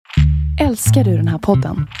Älskar du den här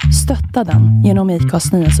podden? Stötta den genom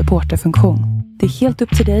IKAs nya supporterfunktion. Det är helt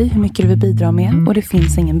upp till dig hur mycket du vill bidra med och det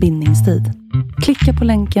finns ingen bindningstid. Klicka på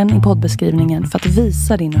länken i poddbeskrivningen för att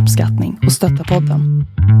visa din uppskattning och stötta podden.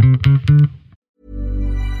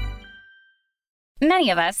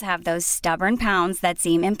 Many of us have those stubborn pounds that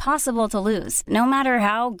seem impossible to lose, no matter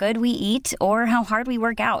how good we eat or how hard we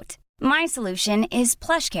work out. My solution is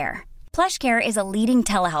PlushCare. PlushCare is a leading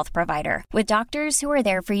telehealth provider with doctors who are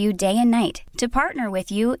there for you day and night to partner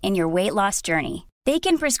with you in your weight loss journey. They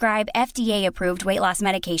can prescribe FDA-approved weight loss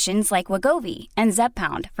medications like Wegovy and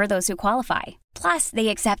Zepbound for those who qualify. Plus, they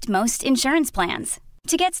accept most insurance plans.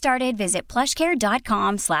 To get started, visit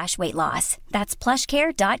plushcare.com/weightloss. That's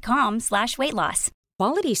plushcare.com/weightloss.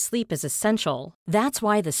 Quality sleep is essential. That's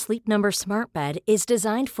why the Sleep Number Smart Bed is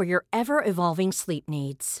designed for your ever-evolving sleep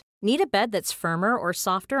needs. Need a bed that's firmer or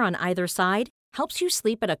softer on either side? Helps you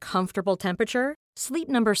sleep at a comfortable temperature? Sleep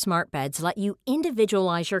Number Smart Beds let you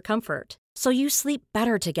individualize your comfort, so you sleep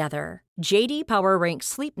better together. JD Power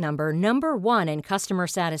ranks Sleep Number #1 in customer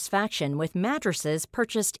satisfaction with mattresses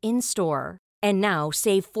purchased in-store. And now,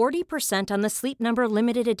 save 40% on the Sleep Number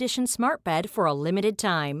Limited Edition Smart Bed for a limited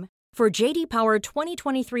time. For JD Power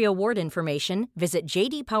 2023 award information, visit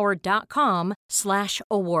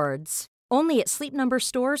jdpower.com/awards. Only at Sleep Number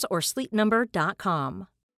stores or sleepnumber.com.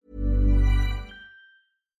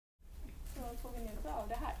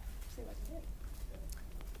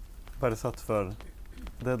 Vad är det satt för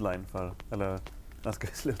deadline för, eller när ska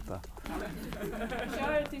vi sluta?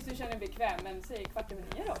 Kör tills du känner dig bekväm, men säg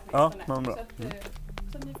 8:45 då. Ja, men bra. Så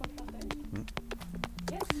att ni får prata in.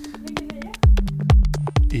 Yes, vilken grejer?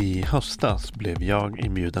 I höstas blev jag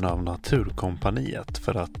inbjuden av Naturkompaniet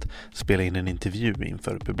för att spela in en intervju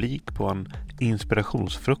inför publik på en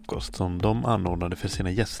inspirationsfrukost som de anordnade för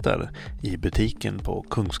sina gäster i butiken på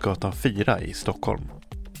Kungsgatan 4 i Stockholm.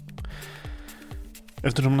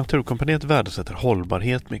 Eftersom Naturkompaniet värdesätter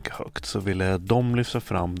hållbarhet mycket högt så ville de lyfta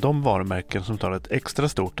fram de varumärken som tar ett extra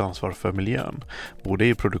stort ansvar för miljön, både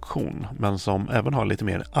i produktion men som även har lite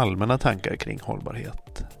mer allmänna tankar kring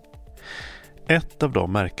hållbarhet. Ett av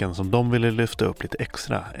de märken som de ville lyfta upp lite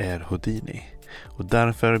extra är Houdini, och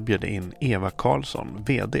därför bjöd in Eva Karlsson,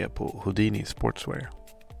 vd på Houdini Sportswear.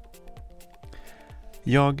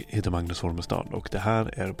 Jag heter Magnus Holmestad och det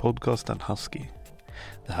här är podcasten Husky.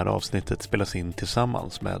 Det här avsnittet spelas in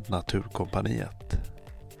tillsammans med Naturkompaniet.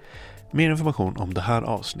 Mer information om det här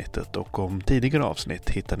avsnittet och om tidigare avsnitt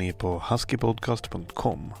hittar ni på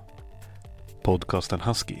huskypodcast.com. Podcasten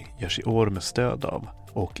Husky görs i år med stöd av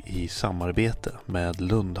och i samarbete med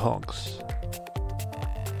Lundhags.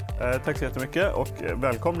 Tack så jättemycket och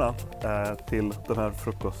välkomna till den här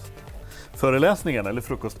frukostföreläsningen eller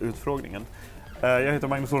frukostutfrågningen. Jag heter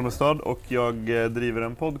Magnus Holmestad och jag driver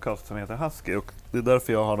en podcast som heter Husky, och det är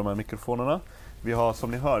därför jag har de här mikrofonerna. Vi har,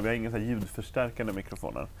 som ni hör, vi har inga så här ljudförstärkande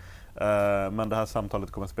mikrofoner. Men det här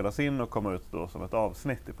samtalet kommer att spelas in och komma ut då som ett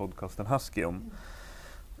avsnitt i podcasten Husky om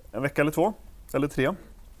en vecka eller 2 eller 3.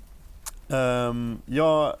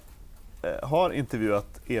 Jag har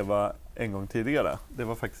intervjuat Eva en gång tidigare. Det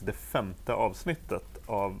var faktiskt det 5:e avsnittet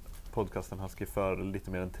av podcasten Husky för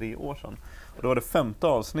lite mer än 3 år sedan. Och det var det 5:e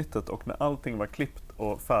avsnittet, och när allting var klippt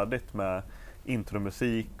och färdigt med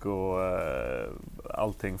intromusik och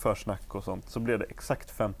allting, försnack och sånt, så blev det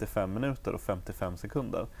exakt 55 minuter och 55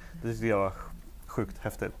 sekunder. Det tycker jag var sjukt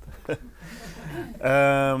häftigt.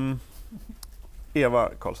 Eva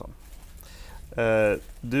Karlsson.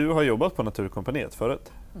 Du har jobbat på Naturkompaniet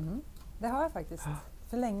förut. Det har jag faktiskt,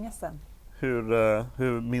 för länge sedan.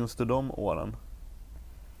 Hur minns du de åren?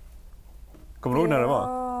 Kommer du ihåg när det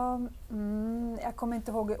var? Jag kommer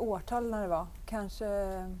inte ihåg årtal när det var. Kanske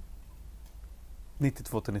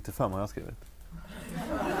 92 till 95 har jag skrivit.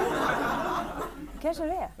 Kanske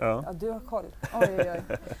det? Ja. Ja, du har koll. Oj.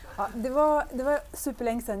 Ja, det var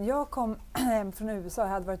superlänge sedan. Jag kom hem från USA. Jag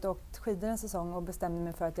hade varit och åkt skidor en säsong och bestämde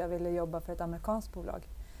mig för att jag ville jobba för ett amerikanskt bolag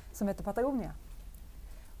som heter Patagonia.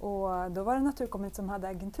 Och då var det Naturkompaniet som hade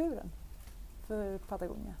agenturen för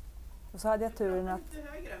Patagonia. Och så hade jag turen att...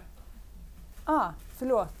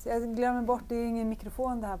 Förlåt. Jag glömmer bort, det är ingen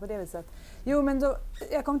mikrofon det här på det viset. Jo, men då,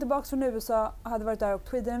 jag kom tillbaka från USA och hade varit där och åkt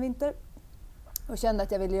skidor en vinter. Och kände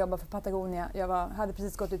att jag ville jobba för Patagonia. Hade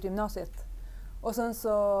precis gått ut gymnasiet. Och sen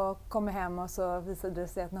så kom jag hem och så visade det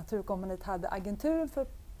sig att Naturkompaniet hade agenturen för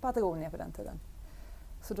Patagonia på den tiden.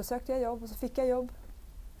 Så då sökte jag jobb och så fick jag jobb.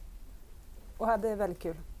 Och hade väldigt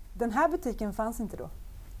kul. Den här butiken fanns inte då.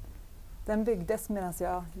 Den byggdes medan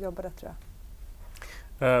jag jobbade, tror jag.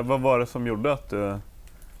 Vad var det som gjorde att du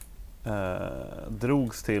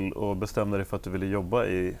drogs till och bestämde dig för att du ville jobba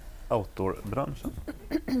i outdoorbranschen?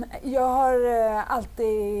 Jag har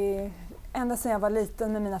alltid ända sedan jag var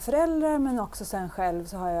liten med mina föräldrar, men också sen själv,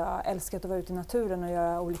 så har jag älskat att vara ute i naturen och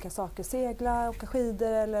göra olika saker. Segla, åka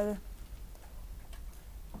skidor eller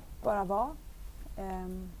bara vara.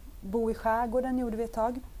 Bo i skärgården gjorde vi ett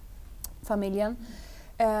tag, familjen.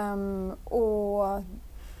 Och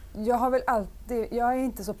jag har väl alltid, jag är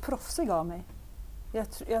inte så proffsig av mig.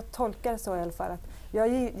 Jag tolkar det så i alla fall. Att jag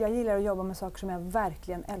gillar att jobba med saker som jag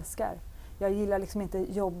verkligen älskar. Jag gillar liksom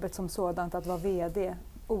inte jobbet som sådant, att vara VD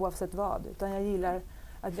oavsett vad. Utan jag gillar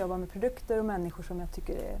att jobba med produkter och människor som jag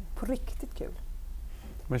tycker är på riktigt kul.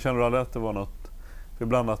 Men känner du aldrig att det var något, för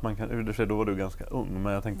ibland att man kan, då var du ganska ung,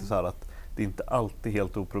 men jag tänkte så här att det är inte alltid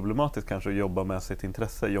helt oproblematiskt kanske att jobba med sitt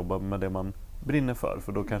intresse, jobba med det man brinner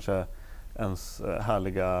för då kanske ens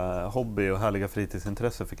härliga hobby och härliga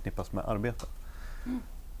fritidsintresse förknippas med arbete.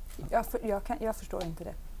 Jag förstår inte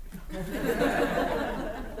det.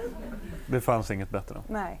 Det fanns inget bättre?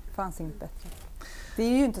 Nej, det fanns inget bättre. Det är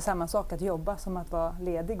ju inte samma sak att jobba som att vara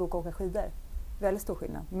ledig och åka skidor. Väldigt stor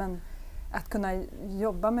skillnad. Men att kunna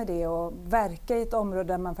jobba med det och verka i ett område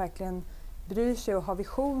där man verkligen bryr sig och har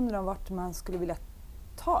visioner om vart man skulle vilja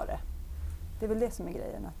ta det. Det är väl det som är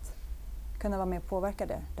grejen, att kunna vara med och påverka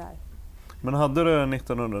det där. Men hade du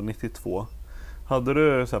 1992, hade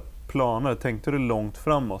du så här planer, tänkte du långt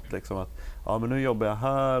framåt liksom att ja, men nu jobbar jag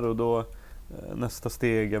här och då nästa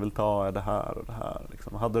steg jag vill ta är det här och det här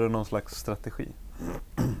liksom. Hade du någon slags strategi?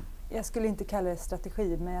 Jag skulle inte kalla det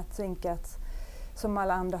strategi, men jag tänker att som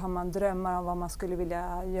alla andra har man drömmar om vad man skulle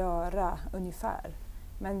vilja göra ungefär.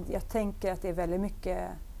 Men jag tänker att det är väldigt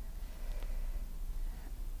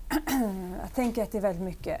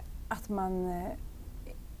mycket att man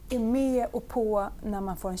är med och på när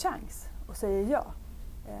man får en chans och säger ja.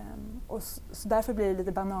 Och så därför blir det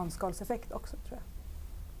lite bananskalseffekt också, tror jag.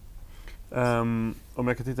 Om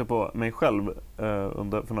jag kan titta på mig själv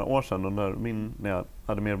för några år sedan när jag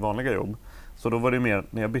hade mer vanliga jobb, så då var det mer,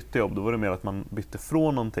 när jag bytte jobb, då var det mer att man bytte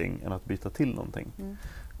från någonting än att byta till någonting.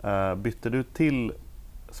 Bytte du till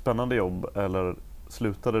spännande jobb eller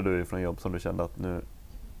slutade du från jobb som du kände att nu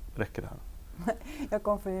räcker det här? Jag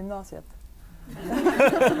kom från gymnasiet.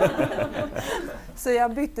 Så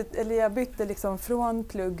jag bytte liksom från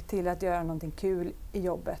plugg till att göra någonting kul i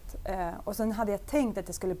jobbet. Och sen hade jag tänkt att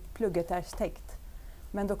jag skulle plugga till arkitekt.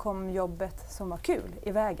 Men då kom jobbet som var kul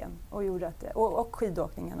i vägen och gjorde att och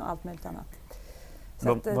skidåkningen och allt möjligt annat.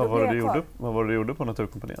 Vad var det du gjorde på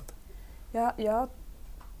Naturkompaniet?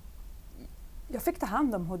 Jag fick ta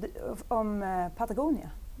hand om Patagonia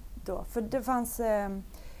då, för det fanns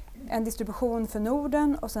en distribution för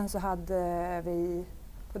Norden och sen så hade vi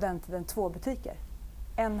på den tiden 2 butiker.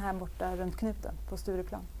 En här borta runt knuten på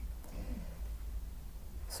Stureplan.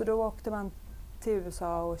 Så då åkte man till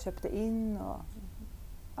USA och köpte in och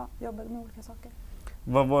jobbade med olika saker.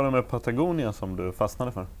 Vad var det med Patagonia som du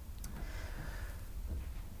fastnade för?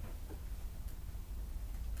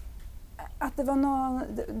 Att det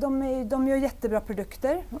var de gör jättebra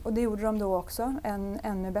produkter och det gjorde de då också.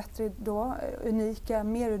 Ännu bättre då,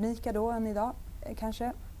 mer unika då än idag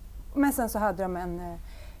kanske. Men sen så hade de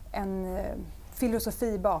en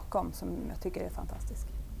filosofi bakom som jag tycker är fantastisk.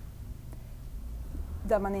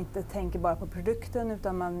 Där man inte tänker bara på produkten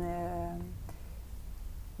utan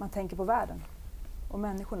man tänker på världen och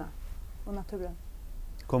människorna och naturen.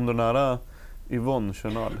 Kom du nära Yvon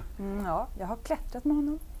Chouinard? Ja, jag har klättrat med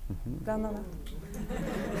honom. Bland annat.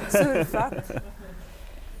 Surfat.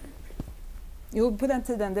 Jo, på den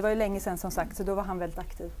tiden, det var ju länge sedan som sagt, så då var han väldigt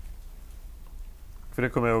aktiv. För det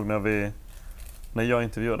kommer jag ihåg när jag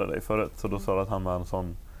intervjuade dig förut, så då sa du att han var en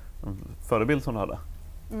sån förebild som du hade.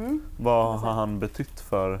 Vad har han betytt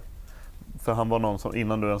för han var någon som,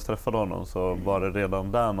 innan du ens träffade honom så var det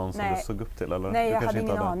redan där någon som du såg upp till? Eller? Nej, jag hade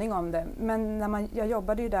ingen aning om det. Men jag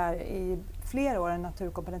jobbade ju där i flera år än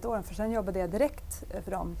Naturkompaniet-åren, för sen jobbade jag direkt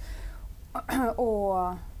för dem.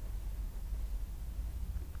 Och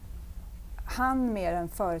han mer än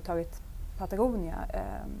företaget Patagonia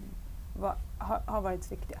har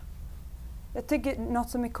varit viktiga. Jag tycker något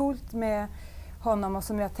som är coolt med honom och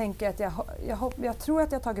som jag tänker att jag tror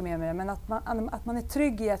att jag har tagit med mig det, men att man är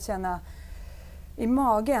trygg i att känna i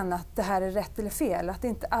magen att det här är rätt eller fel. Att det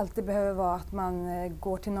inte alltid behöver vara att man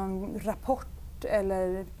går till någon rapport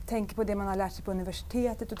eller tänker på det man har lärt sig på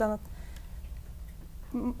universitetet, utan att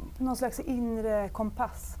någon slags inre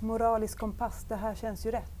kompass, moralisk kompass. Det här känns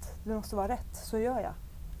ju rätt. Det måste vara rätt. Så gör jag.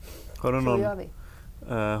 Har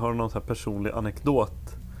du någon så här personlig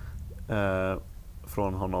anekdot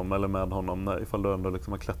från honom eller med honom ifall du ändå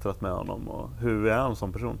liksom har klättrat med honom? Och hur är han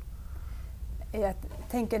som person? Jag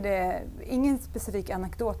tänker ingen specifik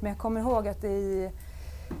anekdot, men jag kommer ihåg att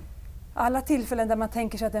alla tillfällen där man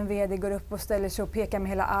tänker sig att en VD går upp och ställer sig och pekar med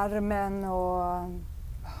hela armen och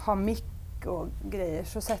har mick och grejer,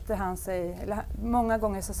 så sätter han sig, eller många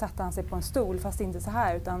gånger så satte han sig på en stol, fast inte så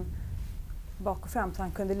här utan bak och fram, så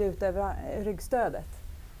han kunde luta över ryggstödet.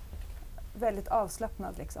 Väldigt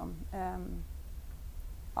avslappnad liksom.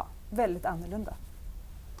 Väldigt annorlunda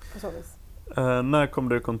på så vis. När kom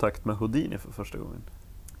du i kontakt med Houdini för första gången?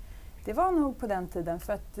 Det var nog på den tiden,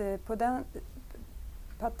 för att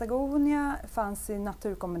Patagonia fanns i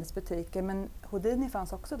Naturkompaniets butiker, men Houdini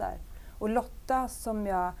fanns också där. Och Lotta, som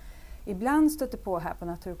jag ibland stötte på här på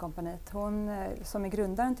Naturkompaniet, hon som är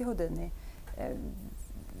grundaren till Houdini,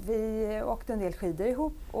 vi åkte en del skidor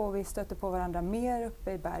ihop och vi stötte på varandra mer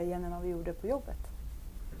uppe i bergen än vad vi gjorde på jobbet.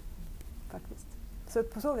 Faktiskt. Så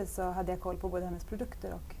på så vis så hade jag koll på både hennes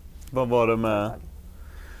produkter och Vad var det med, företag.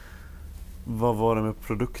 vad var det med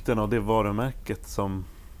produkterna och det varumärket som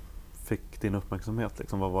fick din uppmärksamhet?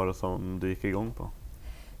 Liksom? Vad var det som du gick igång på?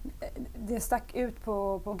 Det stack ut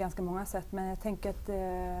på ganska många sätt, men jag tänker att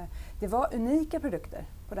det var unika produkter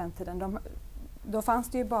på den tiden. Då fanns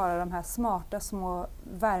det ju bara de här smarta små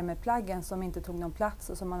värmeplaggen som inte tog någon plats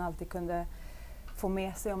och som man alltid kunde få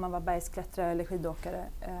med sig om man var bergsklättrare eller skidåkare.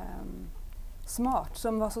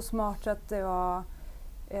 Som var så smart att det var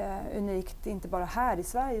unikt, inte bara här i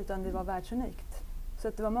Sverige utan det var världsunikt. Så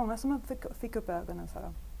att det var många som fick upp ögonen för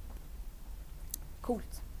dem.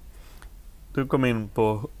 Coolt. Du kom in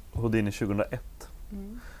på Houdini 2001.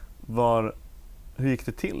 Mm. Hur gick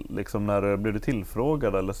det till? Liksom, blev du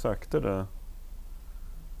tillfrågad eller sökte du?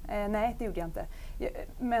 Nej, det gjorde jag inte.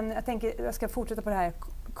 Men jag tänker, jag ska fortsätta på det här.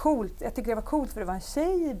 Coolt. Jag tycker det var coolt för det var en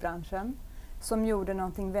tjej i branschen som gjorde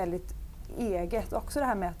någonting väldigt eget. Också det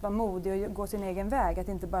här med att vara modig och gå sin egen väg. Att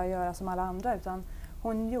inte bara göra som alla andra, utan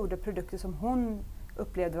hon gjorde produkter som hon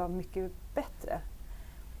upplevde var mycket bättre.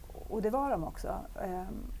 Och det var de också.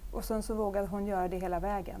 Och sen så vågade hon göra det hela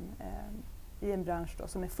vägen i en bransch då,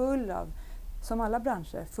 som är full av, som alla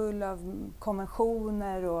branscher, full av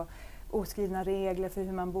konventioner och oskrivna regler för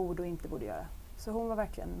hur man borde och inte borde göra. Så hon var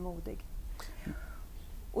verkligen modig.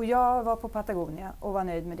 Och jag var på Patagonia och var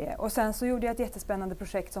nöjd med det. Och sen så gjorde jag ett jättespännande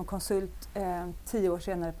projekt som konsult 10 år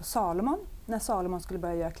senare på Salomon, när Salomon skulle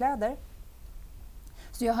börja göra kläder.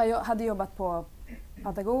 Så jag hade jobbat på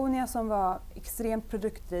Patagonia som var extremt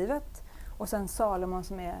produktdrivet och sen Salomon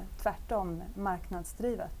som är tvärtom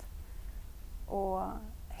marknadsdrivet. Och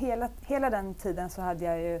hela den tiden så hade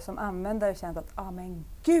jag ju som användare känt att men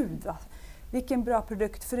gud vilken bra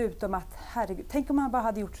produkt, förutom att herregud, tänk om man bara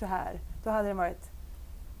hade gjort så här, då hade den varit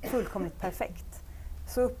fullkomligt perfekt.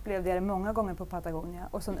 Så upplevde jag det många gånger på Patagonia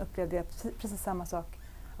och sen upplevde jag precis samma sak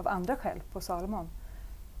av andra skäl på Salomon.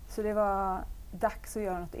 Så det var dags att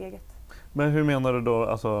göra något eget. Men hur menar du då,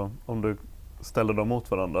 alltså, om du ställer dem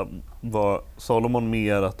mot varandra, var Salomon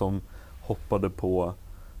mer att de hoppade på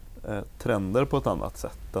trender på ett annat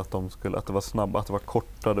sätt? Att det var snabba, att det var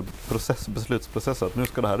kortare beslutsprocesser, att nu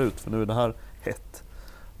ska det här ut för nu är det här hett?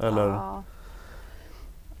 Eller? Ja.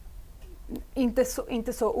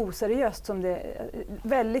 Inte så oseriöst som det.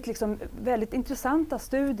 Väldigt intressanta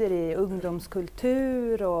studier i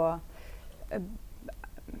ungdomskultur och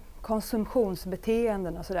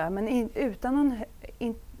konsumtionsbeteenden och sådär. Men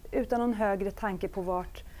utan någon högre tanke på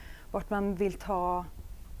vart man vill ta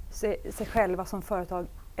sig själva som företag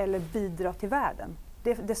eller bidra till världen.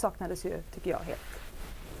 Det saknades ju, tycker jag, helt.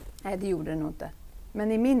 Nej, det gjorde det nog inte.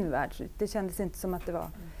 Men i min värld, det kändes inte som att det var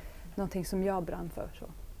någonting som jag brann för. Så.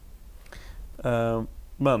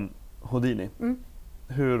 Men Houdini,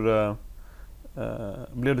 hur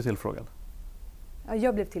blev du tillfrågad? Ja,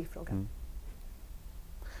 jag blev tillfrågad. Mm.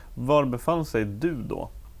 Var befann sig du då?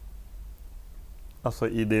 Alltså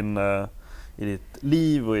i ditt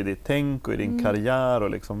liv och i ditt tänk och i din karriär och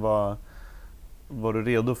liksom var du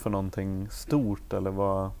redo för någonting stort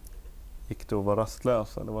eller gick du att vara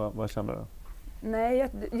rastlös eller vad kände du? Nej,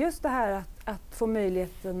 just det här att få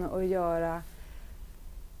möjligheten att göra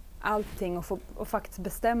allting och faktiskt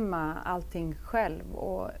bestämma allting själv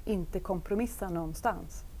och inte kompromissa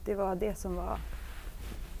någonstans. Det var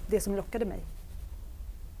det som lockade mig.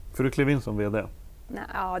 För du klev in som VD?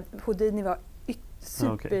 Nej, Houdini var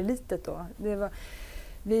superlitet då.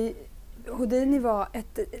 Houdini var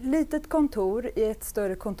ett litet kontor i ett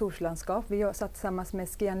större kontorslandskap. Vi satt tillsammans med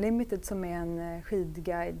Ski Unlimited som är en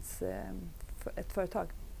skidguides, ett företag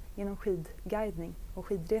inom skidguidning och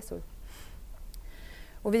skidresor.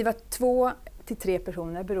 Och vi var 2 till 3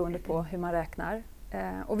 personer beroende på hur man räknar.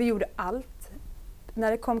 Och vi gjorde allt.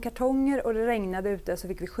 När det kom kartonger och det regnade ute så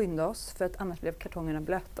fick vi skynda oss för att annars blev kartongerna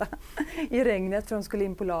blöta i regnet för de skulle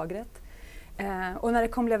in på lagret. Och när det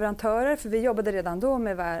kom leverantörer, för vi jobbade redan då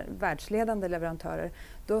med världsledande leverantörer,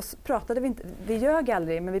 då pratade vi inte, vi ljög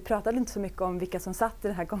aldrig, men vi pratade inte så mycket om vilka som satt i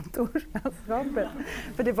det här kontorslandskapet.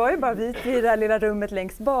 För det var ju bara vi i det här lilla rummet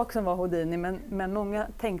längst bak som var Houdini, men många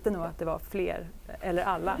tänkte nog att det var fler, eller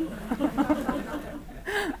alla.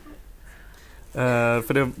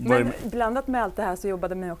 För det var Men blandat med allt det här så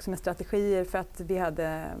jobbade vi också med strategier, för att vi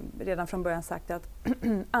hade redan från början sagt att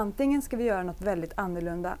antingen ska vi göra något väldigt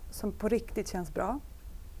annorlunda som på riktigt känns bra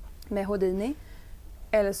med Houdini,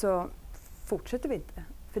 eller så fortsätter vi inte.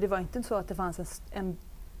 För det var inte så att det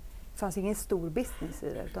fanns ingen stor business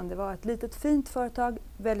i det, utan det var ett litet fint företag,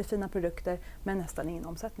 väldigt fina produkter men nästan ingen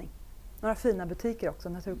omsättning. Några fina butiker också,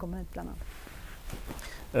 Naturkompaniet bland annat.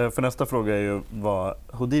 För nästa fråga är ju var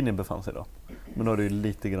Houdini befann sig då. Men då har du ju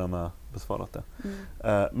lite grann besvarat det.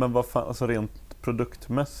 Men alltså rent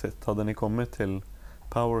produktmässigt, hade ni kommit till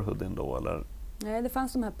Power Hoodin då eller? Nej, det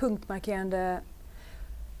fanns de här punktmarkerande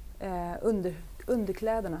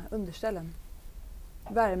underkläderna, underställen.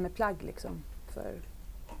 Värmeplagg liksom.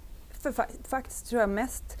 Faktiskt tror jag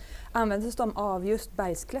mest användes de av just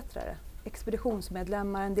bergsklättrare.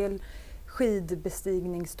 Expeditionsmedlemmar, en del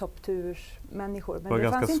skidbestigningstopptursmänniskor. Men det var det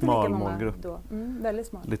ganska fanns inte smal lika många målgrupp. då. Väldigt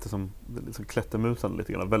smal. Lite som klättermusen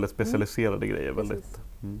lite grann. Väldigt specialiserade grejer. Väldigt,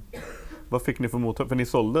 Vad fick ni för mottag? För ni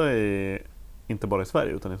sålde inte bara i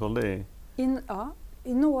Sverige utan ni sålde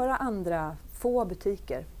i några andra få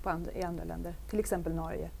butiker i andra länder. Till exempel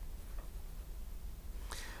Norge.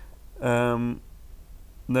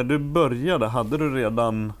 När du började, hade du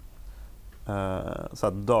redan så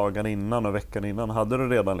här dagen innan och veckan innan, hade du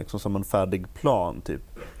redan liksom som en färdig plan, typ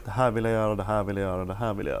det här vill jag göra, det här vill jag göra, det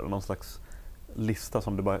här vill jag göra, någon slags lista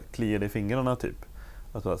som du bara kliade i fingrarna typ,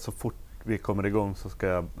 alltså, så fort vi kommer igång så ska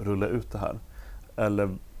jag rulla ut det här,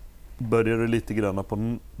 eller började du lite grann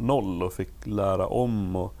på noll och fick lära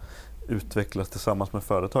om och utvecklas tillsammans med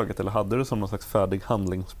företaget, eller hade du som någon slags färdig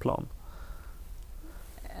handlingsplan?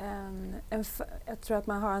 Jag tror att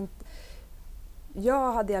man har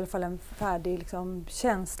jag hade i alla fall en färdig liksom,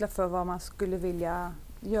 känsla för vad man skulle vilja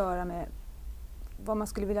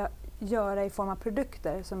göra i form av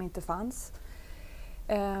produkter som inte fanns.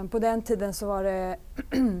 På den tiden så var det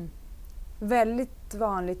väldigt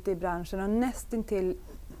vanligt i branschen och nästintill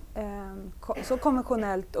så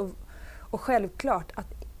konventionellt och självklart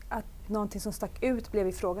att någonting som stack ut blev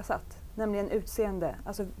ifrågasatt, nämligen utseende,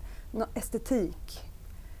 alltså estetik.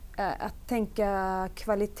 Att tänka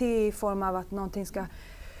kvalitet i form av att någonting ska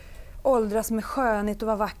åldras med skönhet och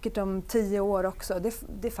vara vackert om 10 år också.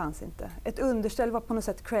 Det fanns inte. Ett underställ var på något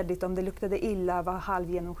sätt credit om det luktade illa, var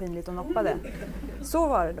halvgenomskinligt och noppade. Så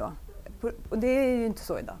var det då. Och det är ju inte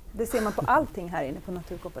så idag. Det ser man på allting här inne på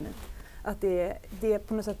Naturkompaniet. Att det är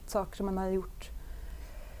på något sätt saker som man har gjort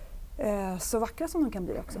så vackra som de kan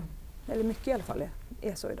bli också. Eller mycket i alla fall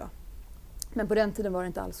är så idag. Men på den tiden var det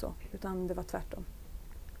inte alls så, utan det var tvärtom.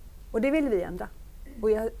 Och det ville vi ändra.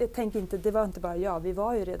 Och jag tänker inte, det var inte bara jag, vi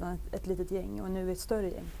var ju redan ett litet gäng och nu är vi ett större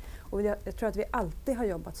gäng. Och jag tror att vi alltid har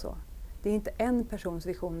jobbat så. Det är inte en persons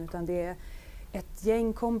vision utan det är ett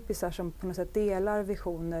gäng kompisar som på något sätt delar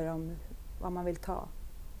visioner om vad man vill ta.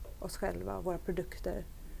 Oss själva och våra produkter.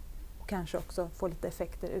 Och kanske också få lite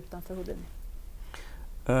effekter utanför Houdini.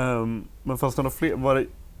 Men fanns det några fler, var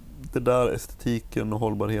det där estetiken och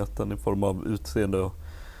hållbarheten i form av utseende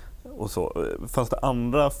och så, fanns det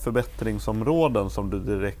andra förbättringsområden som du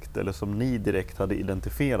direkt eller som ni direkt hade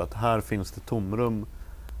identifierat? Här finns det tomrum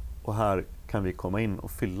och här kan vi komma in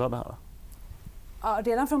och fylla det här. Ja,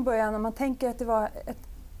 redan från början, om man tänker att det var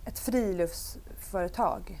ett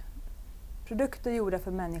friluftsföretag, produkter gjorda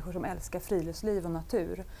för människor som älskar friluftsliv och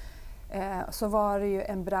natur, så var det ju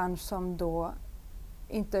en bransch som då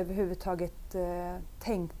inte överhuvudtaget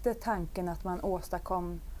tänkte tanken att man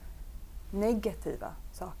åstadkom negativa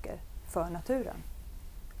saker för naturen.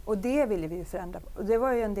 Och det ville vi ju förändra. Och det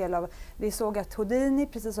var ju en del av, vi såg att Houdini,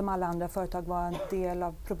 precis som alla andra företag, var en del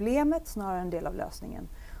av problemet snarare än en del av lösningen.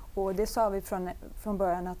 Och det sa vi från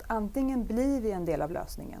början att antingen blir vi en del av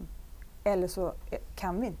lösningen eller så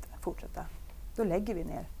kan vi inte fortsätta. Då lägger vi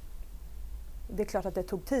ner. Det är klart att det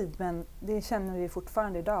tog tid, men det känner vi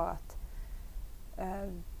fortfarande idag att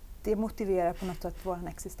det motiverar på något sätt vår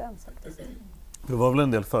existens. Det var väl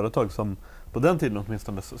en del företag som på den tiden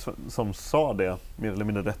åtminstone som sa det mer eller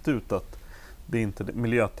mindre rätt ut att det är inte,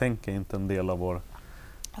 miljötänk är inte en del av vår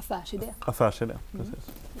affärsidé.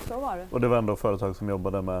 Precis. Så var det. Och det var ändå företag som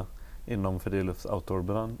jobbade med inom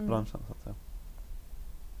frilufts-outdoor-branschen så att säga.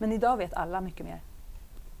 Men idag vet alla mycket mer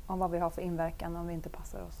om vad vi har för inverkan om vi inte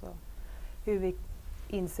passar oss och hur vi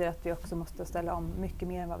inser att vi också måste ställa om mycket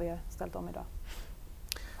mer än vad vi har ställt om idag.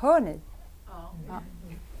 Hör ni? Ja.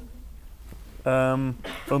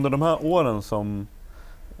 Under de här åren som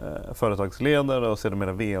företagsledare och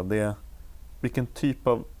sedermera VD, vilken typ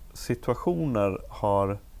av situationer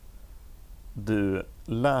har du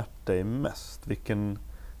lärt dig mest?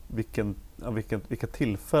 Vilka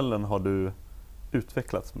tillfällen har du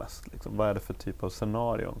utvecklats mest? Liksom? Vad är det för typ av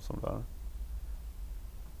scenarion som du har?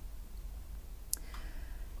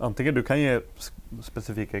 Antingen du kan ge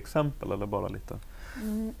specifika exempel eller bara lite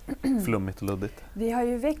flummigt och luddigt. Vi har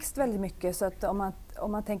ju växt väldigt mycket, så att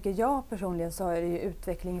om man tänker jag personligen, så är det ju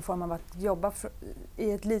utveckling i form av att jobba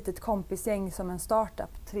i ett litet kompisgäng som en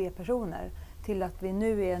startup, 3 personer, till att vi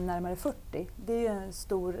nu är närmare 40. Det är ju en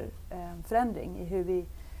stor förändring i hur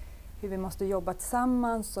vi måste jobba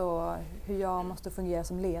tillsammans och hur jag måste fungera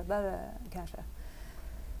som ledare kanske.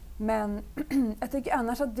 Men jag tycker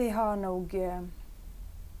annars att vi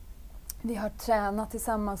har tränat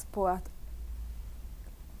tillsammans på att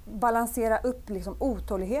balansera upp liksom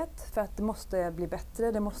otålighet, för att det måste bli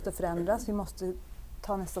bättre, det måste förändras, vi måste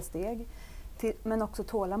ta nästa steg. Men också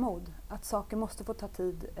tålamod, att saker måste få ta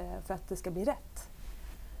tid för att det ska bli rätt.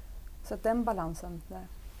 Så att den balansen där.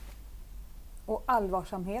 Och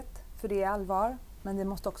allvarsamhet, för det är allvar, men det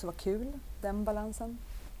måste också vara kul, den balansen.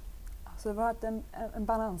 Så det var en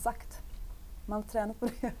balansakt. Man har tränat på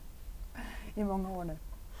det i många år nu.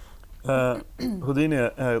 Houdini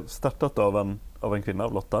är startat av en kvinna,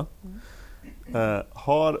 av Lotta.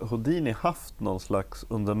 Har Houdini haft någon slags,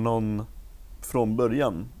 från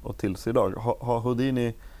början och tills idag, har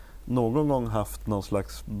Houdini någon gång haft någon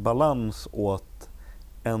slags balans åt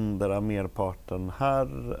ändra merparten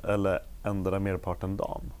herr eller ändra merparten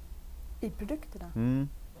dam? I produkterna?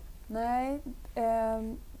 Nej,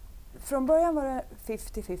 från början var det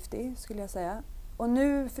 50-50 skulle jag säga. Och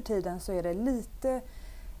nu för tiden så är det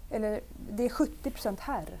det är 70%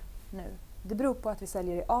 herr nu. Det beror på att vi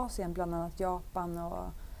säljer i Asien, bland annat Japan och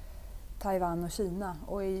Taiwan och Kina.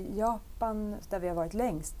 Och i Japan, där vi har varit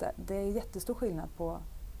längst, det är jättestor skillnad på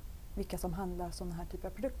vilka som handlar sådana här typer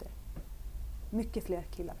av produkter. Mycket fler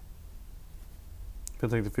killar. Jag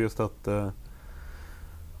tänkte för just att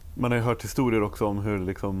man har ju hört historier också om hur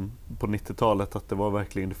liksom på 90-talet att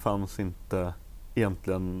det fanns inte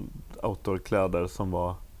egentligen outdoorkläder som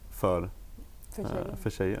var för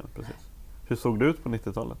tjejer. Precis. Hur såg det ut på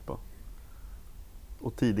 90-talet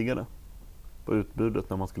och tidigare på utbudet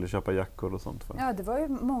när man skulle köpa jackor och sånt? Ja, det var ju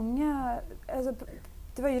många, alltså,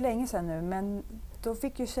 det var ju länge sedan nu, men då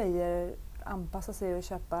fick ju tjejer anpassa sig och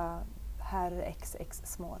köpa herr XX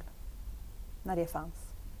small när det fanns.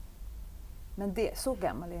 Men så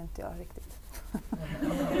gammal är inte jag riktigt.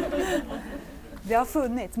 Det har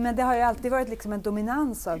funnits, men det har ju alltid varit liksom en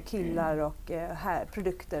dominans av killar och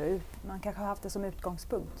produkter. Man kanske har haft det som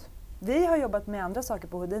utgångspunkt. Vi har jobbat med andra saker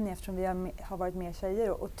på Houdini eftersom vi har varit mer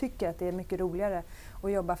tjejer och tycker att det är mycket roligare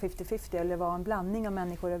att jobba 50-50 eller vara en blandning av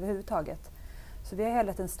människor överhuvudtaget. Så vi har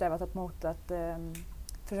hela tiden strävat mot att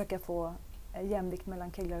försöka få jämvikt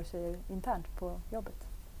mellan killar och tjejer internt på jobbet.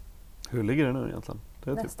 Hur ligger det nu egentligen?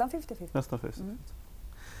 Det är nästan 50-50. Nästan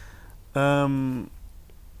 50-50.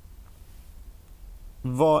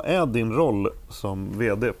 Vad är din roll som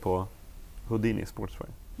VD på Houdini Sportswear?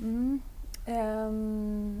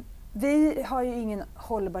 Vi har ju ingen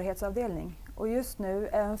hållbarhetsavdelning och just nu,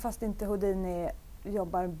 även fast inte Houdini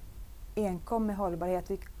jobbar enkom med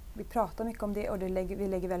hållbarhet, vi pratar mycket om det och vi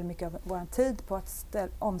lägger väldigt mycket av vår tid på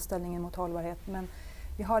omställningen mot hållbarhet, men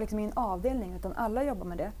vi har liksom ingen avdelning utan alla jobbar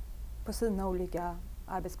med det på sina olika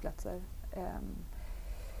arbetsplatser.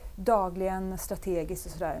 Dagligen, strategiskt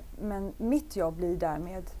och sådär. Men mitt jobb blir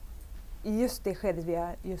därmed, i just det skedet vi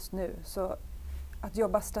är just nu, så att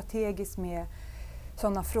jobba strategiskt med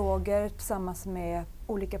sådana frågor tillsammans med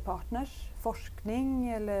olika partners, forskning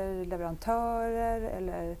eller leverantörer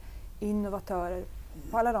eller innovatörer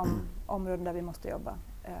på alla de områden där vi måste jobba.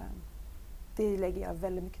 Det lägger jag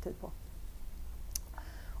väldigt mycket tid på.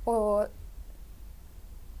 Och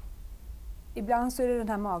ibland så är det den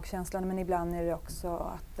här magkänslan, men ibland är det också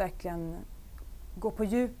att verkligen gå på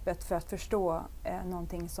djupet för att förstå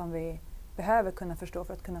någonting som vi behöver kunna förstå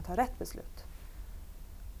för att kunna ta rätt beslut.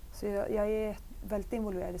 Så jag är väldigt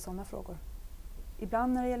involverad i sådana frågor.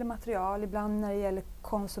 Ibland när det gäller material, ibland när det gäller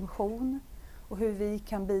konsumtion och hur vi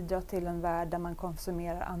kan bidra till en värld där man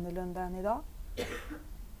konsumerar annorlunda än idag.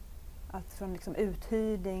 Att från liksom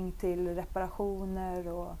uthyrning till reparationer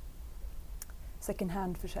och second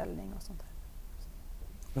hand-försäljning och sånt där.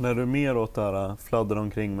 Men är du mer åt det här fladdra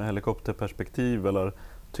omkring med helikopterperspektiv eller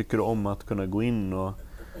tycker du om att kunna gå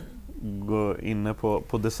inne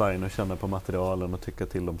på design och känna på materialen och tycka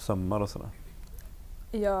till om sömmar och sådär?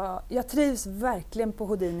 Jag trivs verkligen på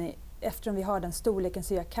Houdini eftersom vi har den storleken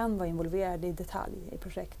så jag kan vara involverad i detalj i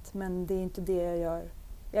projekt. Men det är inte det jag gör.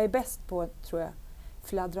 Jag är bäst på, tror jag,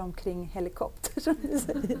 fladdra omkring helikopter som du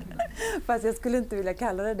säger. Fast jag skulle inte vilja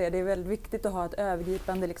kalla det. Det är väldigt viktigt att ha ett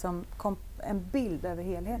övergripande, liksom, en bild över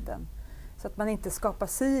helheten. Så att man inte skapar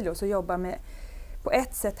silos och jobbar med på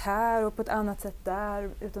ett sätt här och på ett annat sätt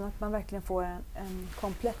där. Utan att man verkligen får en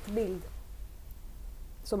komplett bild.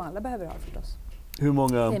 Som alla behöver ha förstås. Det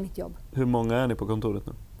är mitt jobb. Hur många är ni på kontoret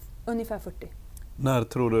nu? Ungefär 40. När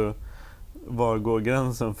tror du, var går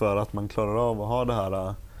gränsen för att man klarar av att ha det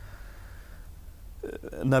här?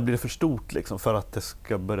 När blir det för stort liksom, för att det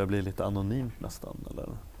ska börja bli lite anonymt nästan? Eller?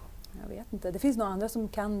 Jag vet inte. Det finns nog andra som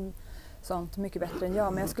kan sånt mycket bättre än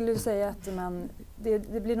jag. Men jag skulle säga att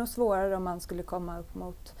det blir nog svårare om man skulle komma upp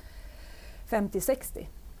mot 50-60.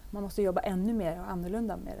 Man måste jobba ännu mer och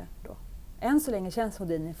annorlunda med det då. Än så länge känns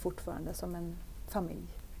Houdini fortfarande som en familj.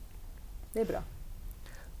 Det är bra.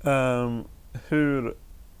 Hur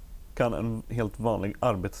kan en helt vanlig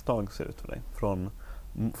arbetsdag se ut för dig?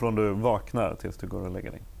 Från du vaknar tills du går och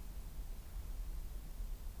lägger dig?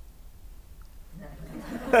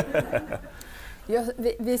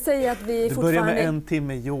 Vi säger att vi du fortfarande... börjar med 1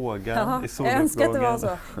 timme yoga i soluppgången. Jag önskar att det var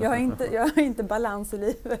så. Jag har inte balans i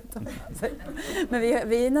livet. Men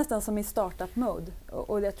vi är nästan som i startup-mode.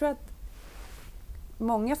 Och jag tror att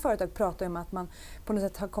många företag pratar om att man på något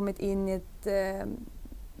sätt har kommit in i ett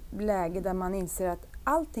läge där man inser att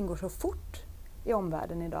allting går så fort i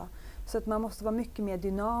omvärlden idag. Så att man måste vara mycket mer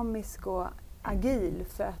dynamisk och agil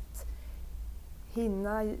för att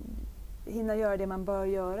hinna göra det man bör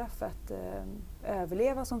göra för att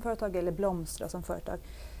överleva som företag eller blomstra som företag.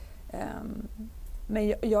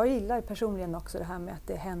 Men jag gillar personligen också det här med att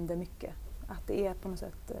det händer mycket. Att det är på något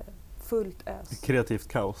sätt fullt ös. Kreativt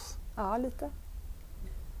kaos? Ja, lite.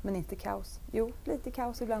 Men inte kaos. Jo, lite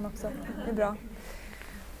kaos ibland också. Det är bra.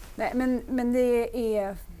 Nej, men det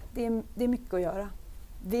är mycket att göra.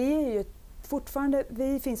 Vi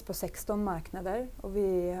finns på 16 marknader och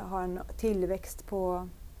vi har en tillväxt på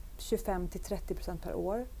 25-30% per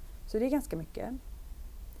år. Så det är ganska mycket.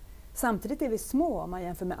 Samtidigt är vi små om man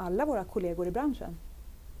jämför med alla våra kollegor i branschen.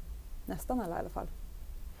 Nästan alla i alla fall.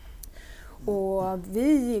 Och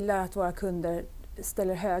vi gillar att våra kunder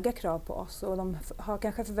ställer höga krav på oss och de har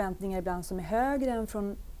kanske förväntningar ibland som är högre än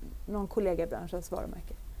från någon kollega i branschens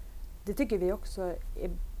varumärke. Det tycker vi också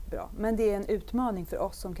är bra. Men det är en utmaning för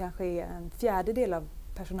oss som kanske är en fjärdedel av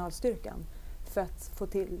personalstyrkan för att få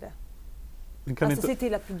till det. Se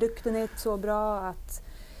till att produkten är så bra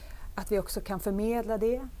att vi också kan förmedla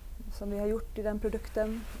det som vi har gjort i den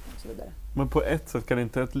produkten och så vidare. Men på ett sätt kan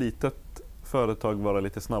inte ett litet företag vara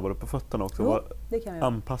lite snabbare på fötterna också? Jo, det kan vi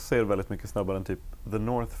anpassa er väldigt mycket snabbare än typ The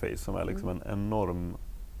North Face som är liksom en enorm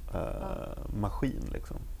maskin.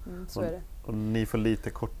 Liksom. Så är det. Och ni får lite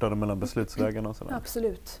kortare mellan beslutsvägarna och sådär.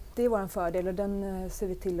 Absolut, det är vår fördel och den ser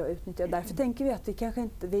vi till att utnyttja. Därför tänker vi att vi kanske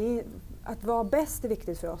inte... att vara bäst är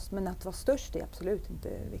viktigt för oss, men att vara störst är absolut inte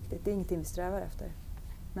viktigt. Det är ingenting vi strävar efter.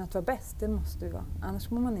 Men att vara bäst, det måste vi vara. Annars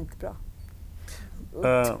mår man inte bra.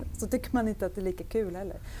 Så tycker man inte att det är lika kul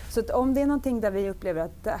heller. Så att om det är någonting där vi upplever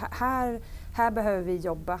att här behöver vi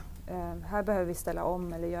jobba, här behöver vi ställa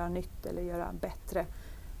om eller göra nytt eller göra bättre.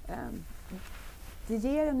 Det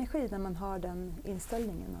ger energi när man har den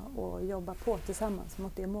inställningen och jobbar på tillsammans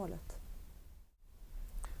mot det målet.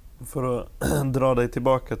 För att dra dig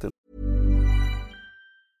tillbaka till...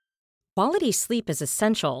 Quality sleep is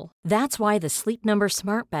essential. That's why the Sleep Number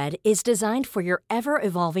Smart Bed is designed for your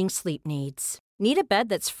ever-evolving sleep needs. Need a bed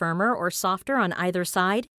that's firmer or softer on either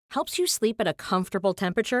side? Helps you sleep at a comfortable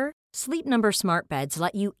temperature? Sleep Number Smart Beds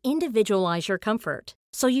let you individualize your comfort,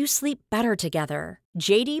 so you sleep better together.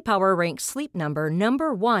 JD Power ranks Sleep Number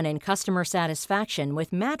 #1 in customer satisfaction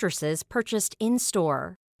with mattresses purchased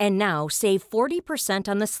in-store. And now save 40%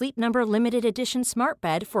 on the Sleep Number Limited Edition Smart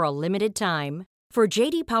Bed for a limited time. For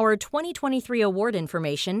JD Power 2023 award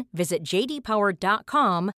information, visit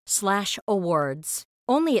jdpower.com/awards.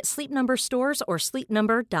 Only at Sleep Number stores or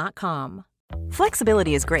sleepnumber.com.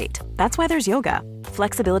 Flexibility is great. That's why there's yoga.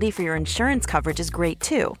 Flexibility for your insurance coverage is great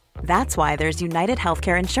too. That's why there's United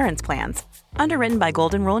Healthcare Insurance Plans. Underwritten by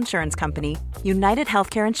Golden Rule Insurance Company, United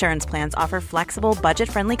Healthcare Insurance Plans offer flexible,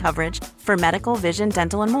 budget-friendly coverage for medical, vision,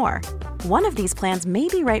 dental, and more. One of these plans may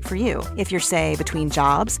be right for you if you're, say, between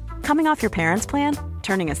jobs, coming off your parents' plan,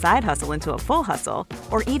 turning a side hustle into a full hustle,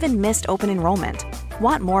 or even missed open enrollment.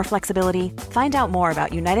 Want more flexibility? Find out more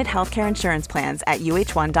about United Healthcare Insurance Plans at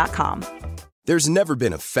uh1.com. There's never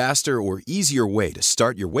been a faster or easier way to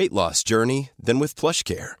start your weight loss journey than with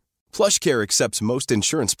PlushCare. PlushCare accepts most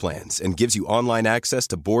insurance plans and gives you online access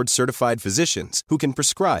to board-certified physicians who can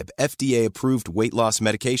prescribe FDA-approved weight loss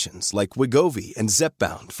medications like Wegovy and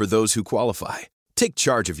Zepbound for those who qualify. Take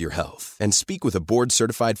charge of your health and speak with a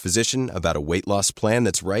board-certified physician about a weight loss plan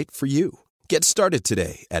that's right for you. Get started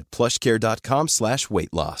today at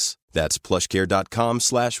plushcare.com/weightloss. That's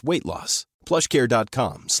plushcare.com/weightloss.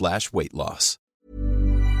 plushcare.com/weightloss.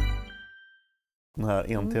 Den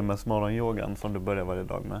här 1 timmes morgonyogan som du börjar varje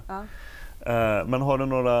dag med. Ja. Men har du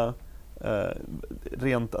några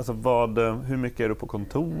rent, alltså hur mycket är du på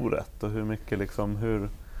kontoret och hur mycket liksom,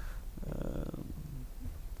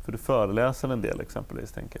 för du föreläser en del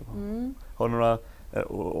exempelvis, tänker jag på. Har du några,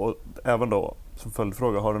 och även då som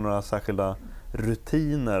följdfråga, har du några särskilda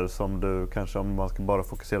rutiner som du kanske, om man ska bara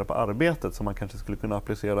fokusera på arbetet, som man kanske skulle kunna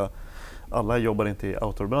applicera? Alla jobbar inte i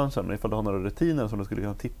outdoorbranschen, men ifall du har några rutiner som du skulle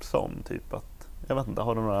kunna tipsa om, typ att, jag vet inte,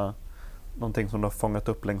 har du någonting som du har fångat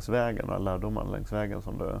upp längs vägen, några lärdomar längs vägen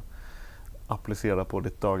som du applicerar på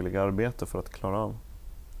ditt dagliga arbete för att klara av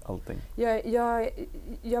allting?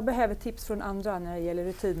 Jag behöver tips från andra när det gäller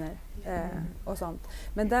rutiner och sånt.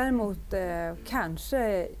 Men däremot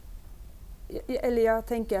kanske, eller jag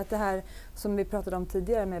tänker att det här som vi pratade om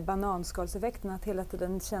tidigare med bananskalseffekten, att hela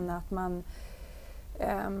tiden känna att man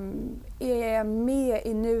är med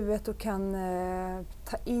i nuet och kan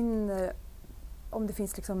ta in om det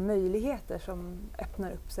finns liksom möjligheter som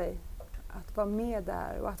öppnar upp sig. Att vara med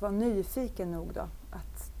där och att vara nyfiken nog då.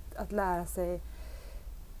 Att lära sig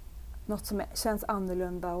något som känns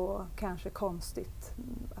annorlunda och kanske konstigt.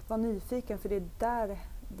 Att vara nyfiken, för det är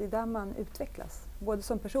där man utvecklas. Både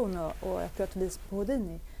som person och jag tror att vi på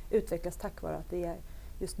Houdini utvecklas tack vare att vi är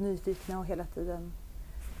just nyfikna och hela tiden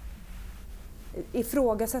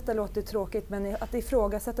ifrågasätta. Låter tråkigt, men att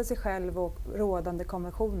ifrågasätta sig själv och rådande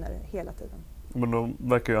konventioner hela tiden. Men då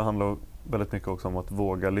verkar det handla väldigt mycket också om att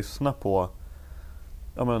våga lyssna på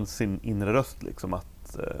sin inre röst, liksom,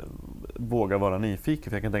 att våga vara nyfiken.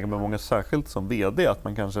 För jag kan tänka mig många, särskilt som vd, att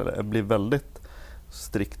man kanske blir väldigt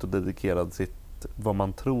strikt och dedikerad vad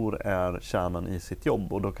man tror är kärnan i sitt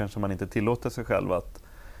jobb, och då kanske man inte tillåter sig själv att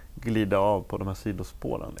glida av på de här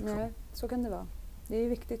sidospåren. Liksom. Nej, så kan det vara. Det är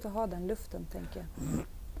viktigt att ha den luften, tänker jag.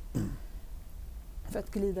 För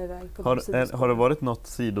att glida iväg på de sidospåren. Har det varit något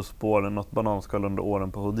sidospår, något bananskal under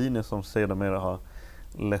åren på Houdini som sedermera har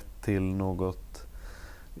lett till något,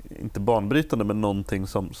 inte banbrytande, men någonting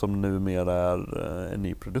som numera är en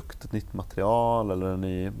ny produkt, ett nytt material eller en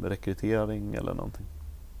ny rekrytering eller någonting?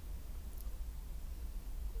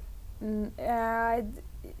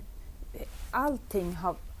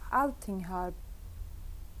 Allting har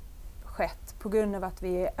skett på grund av att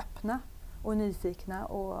vi är öppna och nyfikna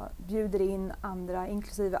och bjuder in andra,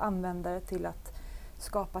 inklusive användare, till att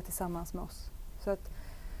skapa tillsammans med oss. Så att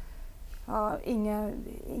inga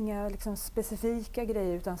liksom specifika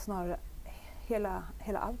grejer, utan snarare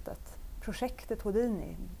hela alltet. Projektet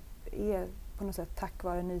Houdini är på något sätt tack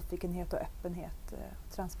vare nyfikenhet och öppenhet,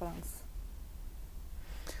 transparens.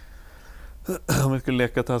 Om vi skulle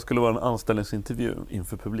leka att det här skulle vara en anställningsintervju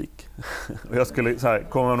inför publik. Och jag skulle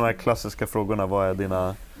komma med de här klassiska frågorna.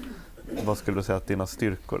 Vad skulle du säga att dina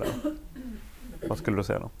styrkor är? Vad skulle du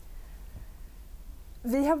säga då?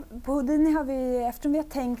 På Houdini har vi, eftersom vi har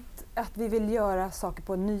tänkt att vi vill göra saker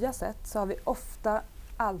på nya sätt, så har vi ofta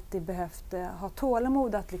alltid behövt ha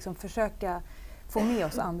tålamod att liksom försöka få med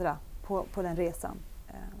oss andra på den resan.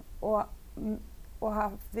 Och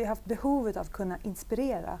vi har haft behovet av att kunna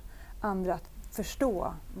inspirera andra att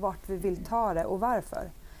förstå vart vi vill ta det och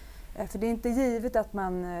varför. För det är inte givet att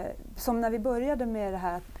man, som när vi började med det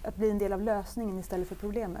här, att bli en del av lösningen istället för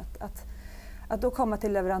problemet. Att då komma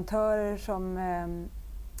till leverantörer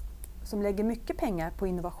som lägger mycket pengar på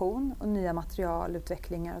innovation och nya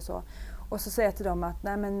materialutvecklingar och så. Och så säga till dem att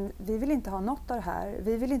nej, men vi vill inte ha något av det här.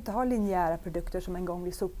 Vi vill inte ha linjära produkter som en gång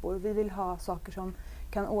blir sopor. Vi vill ha saker som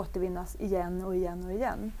kan återvinnas igen och igen och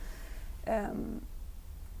igen.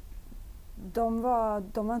 De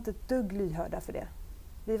var inte ett dugg lyhörda för det.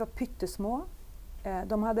 Vi var pyttesmå.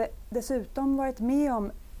 De hade dessutom varit med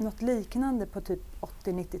om något liknande på typ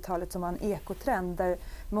 80-90-talet som var en ekotrend, där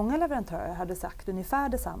många leverantörer hade sagt ungefär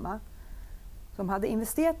detsamma. De hade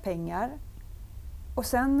investerat pengar, och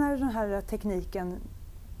sen när den här tekniken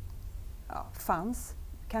fanns,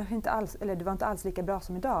 kanske inte alls, eller det var inte alls lika bra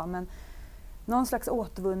som idag, men någon slags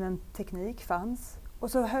återvunnen teknik fanns.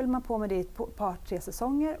 Och så höll man på med det i ett par, 3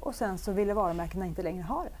 säsonger, och sen så ville varumärkena inte längre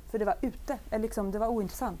ha det. För det var ute, eller liksom, det var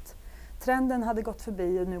ointressant. Trenden hade gått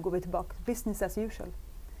förbi och nu går vi tillbaka till business as usual.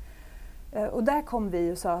 Och där kom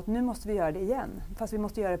vi och sa att nu måste vi göra det igen. Fast vi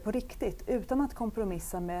måste göra det på riktigt, utan att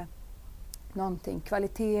kompromissa med någonting.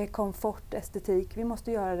 Kvalitet, komfort, estetik. Vi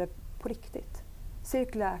måste göra det på riktigt.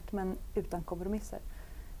 Cirkulärt men utan kompromisser.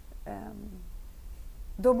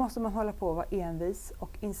 Då måste man hålla på att vara envis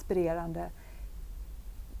och inspirerande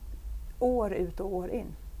år ut och år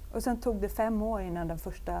in. Och sen tog det 5 år innan den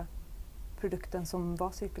första produkten som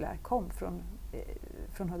var cirkulär kom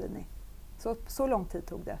från Houdini. Så lång tid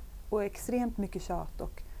tog det. Och extremt mycket tjat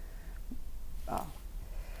och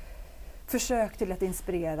försök till att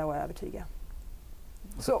inspirera och övertyga.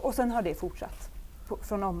 Och sen har det fortsatt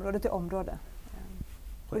från område till område.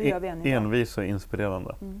 Och det gör vi än idag. Envis och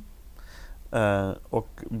inspirerande. Och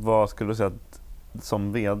vad skulle du säga att,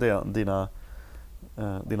 som VD,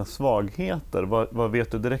 dina svagheter, vad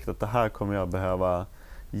vet du direkt att det här kommer jag behöva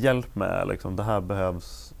hjälp med? Liksom, det här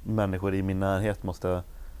behövs, människor i min närhet måste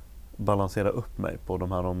balansera upp mig på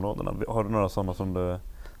de här områdena. Har du några sådana som du är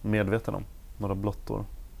medveten om? Några blottor?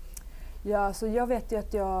 Ja, så jag vet ju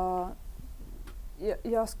att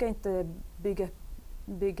jag ska inte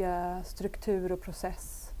bygga struktur och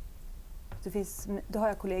process. Då har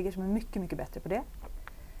jag kollegor som är mycket, mycket bättre på det.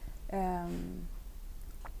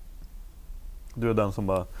 Du är den som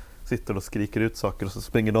bara sitter och skriker ut saker och så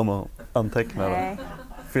springer de och antecknar och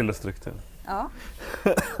fyller struktur. Ja.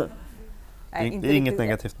 Nej, det är inget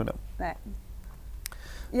negativt med det. Nej.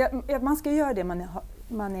 Man ska göra det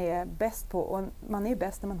man är bäst på, och man är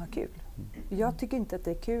bäst när man har kul. Jag tycker inte att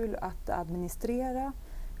det är kul att administrera.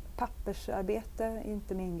 Pappersarbete är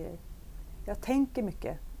inte min grej. Jag tänker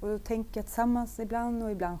mycket och då tänker jag tillsammans ibland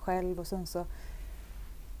och ibland själv, och sen så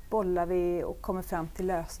bollar vi och kommer fram till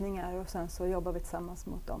lösningar och sen så jobbar vi tillsammans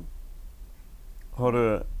mot dem.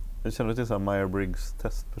 Känner du till så här Myers-Briggs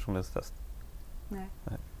test, personlighetstest? Nej.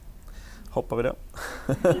 Hoppar vi det.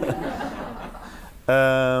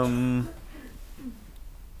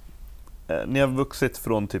 Ni har vuxit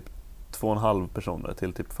från typ 2,5 personer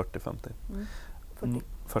till typ 40-50.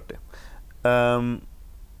 40.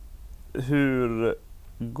 Hur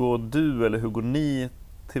går ni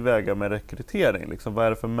tillväga med rekrytering? Liksom, vad är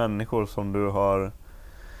det för människor som du har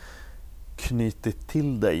knutit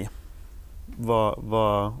till dig?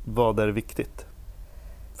 Vad är viktigt?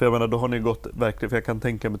 För jag menar, då har ni gått verkligen, för jag kan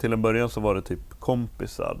tänka mig till en början så var det typ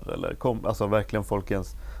kompisar eller alltså verkligen folk i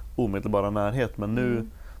ens omedelbara närhet, men nu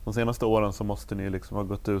de senaste åren så måste ni liksom ha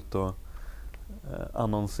gått ut och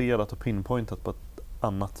annonserat och pinpointat på ett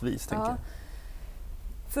annat vis, tänker jag.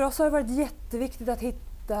 För oss har det varit jätteviktigt att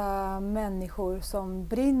hitta människor som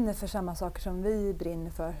brinner för samma saker som vi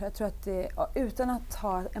brinner för. Jag tror att utan att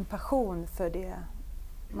ha en passion för det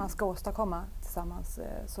man ska åstadkomma tillsammans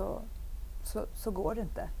så går det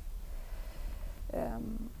inte.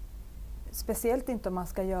 Speciellt inte om man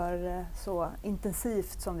ska göra det så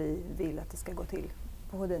intensivt som vi vill att det ska gå till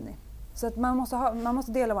på Houdini. Så att man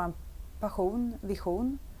måste dela vår passion,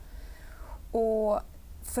 vision. Och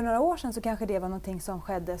för några år sedan så kanske det var någonting som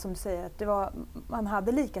skedde, som du säger, att man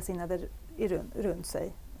hade likasinnade runt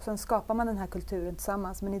sig. Sen skapar man den här kulturen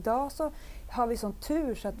tillsammans. Men idag så har vi sån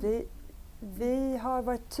tur så att vi har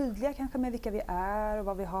varit tydliga kanske med vilka vi är och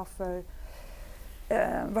vad vi har för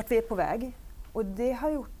vart vi är på väg. Och det har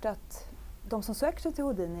gjort att de som söker sig till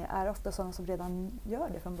Houdini är ofta sådana som redan gör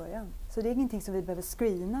det från början. Så det är ingenting som vi behöver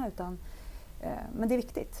screena, men det är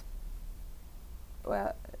viktigt.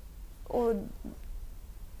 Och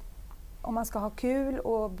om man ska ha kul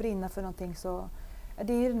och brinna för någonting så är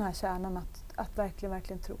det den här kärnan att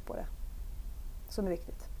verkligen tro på det som är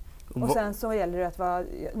viktigt. Och sen så gäller det att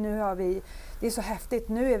det är så häftigt,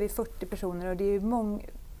 nu är vi 40 personer och det är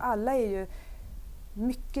alla är ju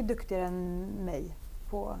mycket duktigare än mig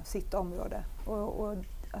på sitt område. Och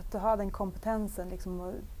att ha den kompetensen liksom,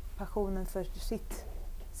 och passionen för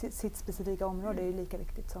sitt specifika område är ju lika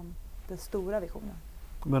viktigt som den stora visionen.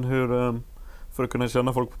 Men för att kunna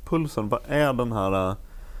känna folk på pulsen, vad är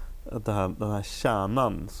den här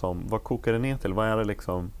kärnan vad kokar det ner till? Vad är det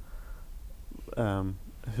liksom,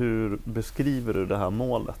 hur beskriver du det här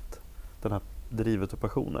målet? Den här drivet och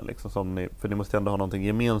passionen liksom, för ni måste ändå ha någonting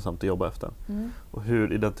gemensamt att jobba efter. Och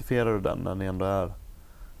hur identifierar du den när ni ändå är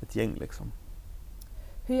ett gäng liksom?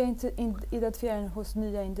 Hur jag identifierar den hos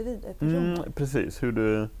nya individer, personer? Precis, hur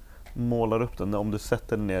du målar upp den. Om du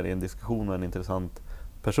sätter den ner i en diskussion med en intressant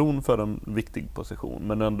person för en viktig position,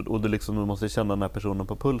 men och du måste känna den här personen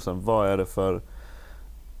på pulsen. Vad är det för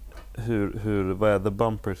vad är the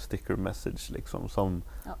bumper sticker message liksom, som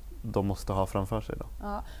de måste ha framför sig då?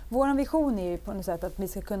 Ja, vår vision är ju på något sätt att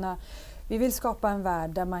vi vill skapa en värld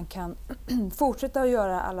där man kan fortsätta att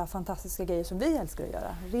göra alla fantastiska grejer som vi älskar att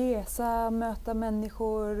göra. Resa, möta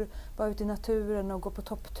människor, vara ute i naturen och gå på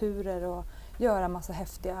toppturer och göra massa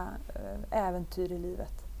häftiga äventyr i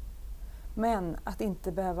livet. Men att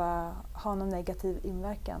inte behöva ha någon negativ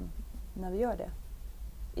inverkan när vi gör det.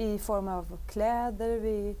 i form av kläder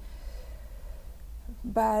vi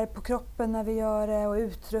bär på kroppen när vi gör det och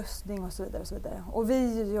utrustning och så vidare. Och så vidare. Och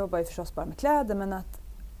vi jobbar ju förstås bara med kläder, men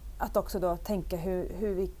att också då tänka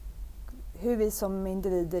hur vi som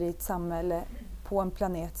individer i ett samhälle på en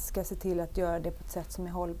planet ska se till att göra det på ett sätt som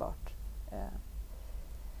är hållbart.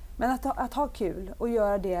 Men att ha kul och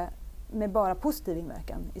göra det med bara positiv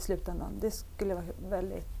inverkan i slutändan, det skulle vara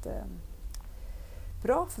väldigt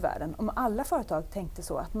bra för världen om alla företag tänkte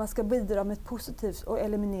så, att man ska bidra med ett positivt och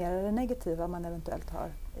eliminera det negativa man eventuellt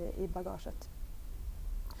har i bagaget.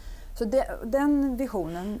 Så den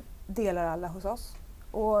visionen delar alla hos oss.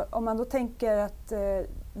 Och om man då tänker att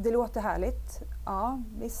det låter härligt, ja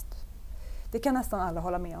visst, det kan nästan alla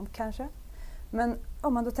hålla med om kanske. Men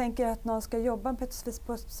om man då tänker att någon ska jobba på ett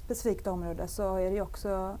specifikt område, så är det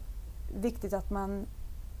också viktigt att man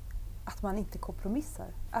inte kompromissar.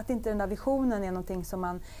 Att inte den där visionen är någonting som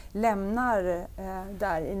man lämnar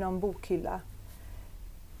där i någon bokhylla.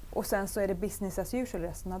 Och sen så är det business as usual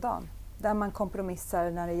resten av dagen. Där man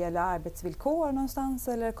kompromissar när det gäller arbetsvillkor någonstans,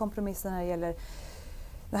 eller kompromissar när det gäller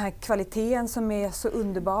den här kvaliteten som är så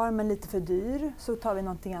underbar men lite för dyr, så tar vi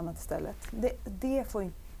någonting annat istället. Det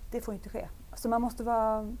får inte ske. Så man måste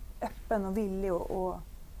vara öppen och villig och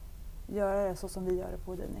göra det så som vi gör det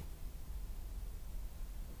på Houdini.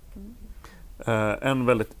 En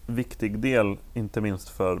väldigt viktig del, inte minst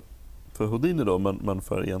för Houdini då, men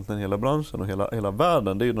för egentligen hela branschen och hela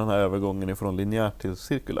världen, det är ju den här övergången ifrån linjärt till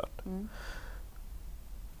cirkulärt.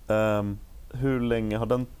 Hur länge har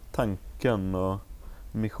den tanken och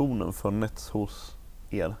missionen funnits hos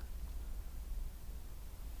er?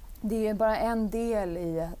 Det är bara en del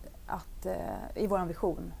i vår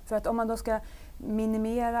vision. För att om man då ska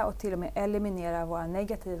minimera och till och med eliminera våra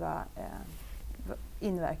negativa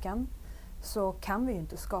inverkan, så kan vi ju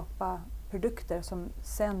inte skapa produkter som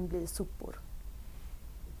sen blir sopor.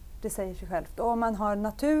 Det säger sig självt. Och om man har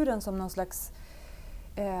naturen som någon slags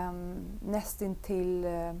nästintill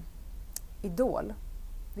idol,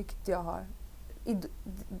 vilket jag har.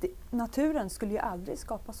 Naturen skulle ju aldrig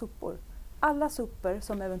skapa sopor. Alla sopor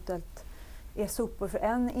som eventuellt är sopor för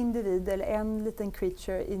en individ eller en liten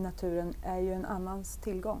creature i naturen är ju en annans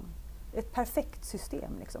tillgång. Ett perfekt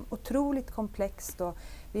system liksom. Otroligt komplext, och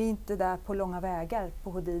vi är inte där på långa vägar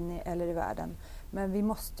på Houdini eller i världen. Men vi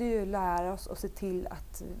måste ju lära oss och se till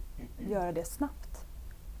att göra det snabbt.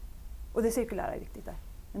 Och det cirkulära är viktigt där.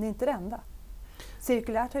 Men det är inte det enda.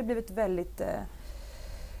 Cirkulärt har ju blivit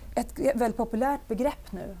ett väldigt populärt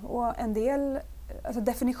begrepp nu. Och en del, alltså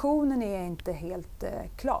definitionen är inte helt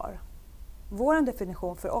klar. Vår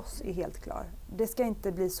definition för oss är helt klar. Det ska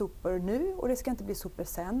inte bli sopor nu, och det ska inte bli sopor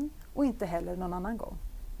sen, och inte heller någon annan gång,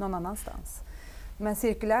 någon annanstans. Men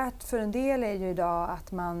cirkulärt för en del är ju idag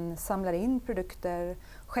att man samlar in produkter,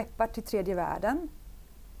 skeppar till tredje världen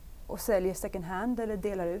och säljer second hand eller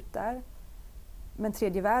delar ut där. Men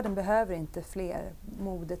tredje världen behöver inte fler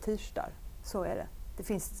mode-t-shirtar, så är det. Det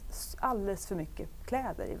finns alldeles för mycket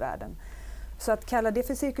kläder i världen. Så att kalla det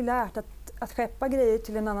för cirkulärt, att skeppa grejer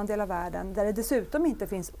till en annan del av världen där det dessutom inte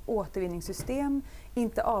finns återvinningssystem,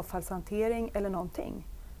 inte avfallshantering eller någonting.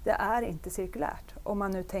 Det är inte cirkulärt. Om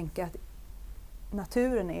man nu tänker att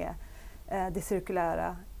naturen är det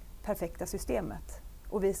cirkulära perfekta systemet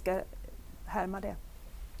och vi ska härma det.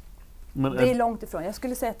 Men det är långt ifrån. Jag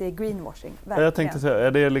skulle säga att det är greenwashing. Verkligen. Jag tänkte säga,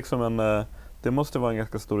 är det liksom det måste vara en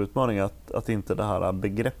ganska stor utmaning att inte det här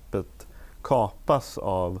begreppet kapas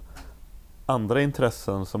av andra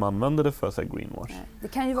intressen som använder det för sig greenwash. Det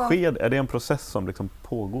kan ju vara... Är det en process som liksom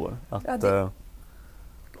pågår?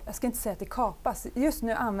 Jag ska inte säga att det kapas. Just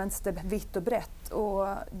nu används det vitt och brett. Och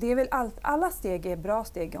det är väl alla steg är bra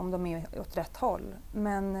steg om de är åt rätt håll.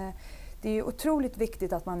 Men det är ju otroligt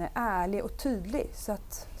viktigt att man är ärlig och tydlig. Så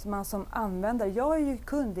att man som användare, jag är ju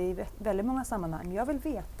kund i väldigt många sammanhang. Jag vill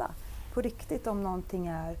veta på riktigt om någonting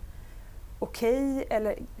är okej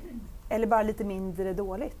eller bara lite mindre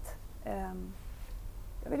dåligt.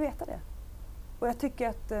 Jag vill veta det. Och jag tycker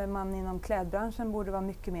att man inom klädbranschen borde vara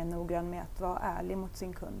mycket mer noggrann med att vara ärlig mot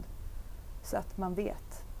sin kund. Så att man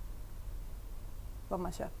vet vad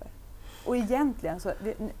man köper. Och egentligen,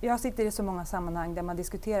 jag sitter i så många sammanhang där man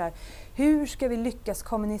diskuterar hur ska vi lyckas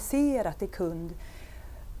kommunicera till kund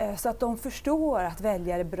så att de förstår att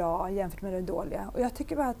välja det bra jämfört med det dåliga. Och jag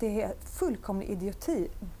tycker bara att det är fullkomlig idioti.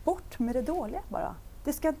 Bort med det dåliga bara.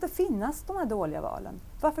 Det ska inte finnas de här dåliga valen.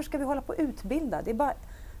 Varför ska vi hålla på att utbilda? Det är bara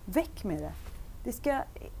väck med det.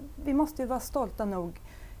 Vi måste ju vara stolta nog.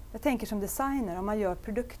 Jag tänker som designer, om man gör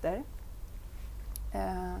produkter.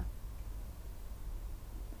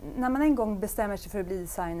 När man en gång bestämmer sig för att bli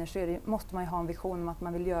designer så måste man ju ha en vision om att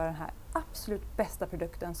man vill göra den här absolut bästa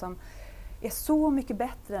produkten som är så mycket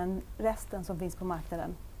bättre än resten som finns på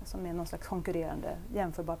marknaden, som är någon slags konkurrerande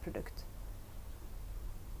jämförbar produkt.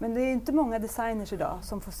 Men det är inte många designers idag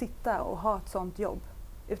som får sitta och ha ett sånt jobb.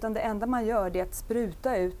 Utan det enda man gör är att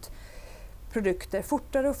spruta ut produkter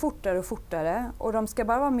fortare och fortare och fortare. Och de ska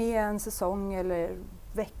bara vara med en säsong eller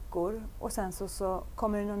veckor och sen så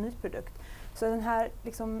kommer det någon ny produkt. Så den här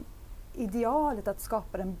liksom, idealet att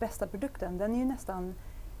skapa den bästa produkten, det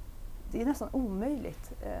är nästan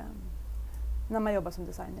omöjligt när man jobbar som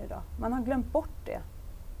designer idag. Man har glömt bort det.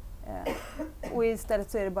 Och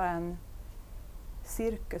istället så är det bara en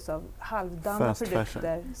cirkus av halvdana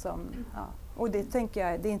produkter. Och det tänker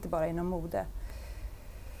jag, det är inte bara inom mode.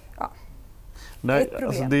 Ja. Nej, ett problem.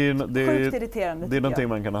 alltså det är sjukt irriterande. Det är någonting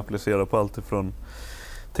man kan applicera på allt ifrån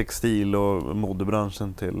textil och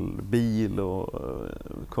modebranschen till bil och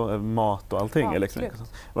mat och allting. Ja, elektronik.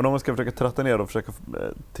 Men om man ska försöka tratta ner och försöka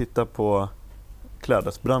titta på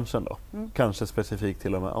klädesbranschen då, kanske specifikt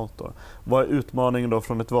till och med outdoor. Vad är utmaningen då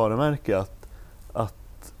från ett varumärke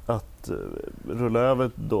att rulla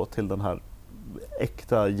över då till den här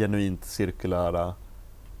äkta, genuint cirkulära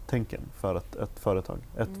tänken för ett företag,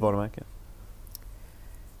 ett varumärke?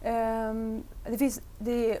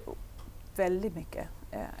 Det är väldigt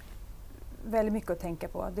mycket att tänka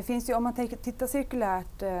på. Det finns ju, om man tittar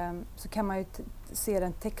cirkulärt så kan man ju se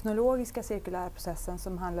den teknologiska cirkulära processen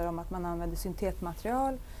som handlar om att man använder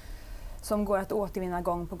syntetmaterial som går att återvinna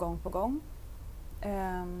gång på gång på gång.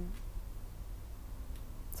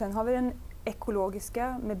 Sen har vi den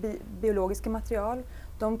ekologiska med biologiska material.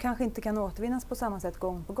 De kanske inte kan återvinnas på samma sätt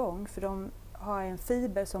gång på gång för de har en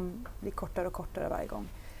fiber som blir kortare och kortare varje gång.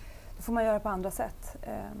 Då får man göra på andra sätt.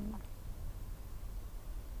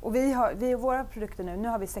 Och vi våra produkter nu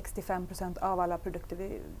har vi 65% av alla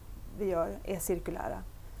produkter vi gör är cirkulära.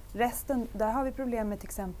 Resten, där har vi problem med till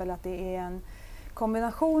exempel att det är en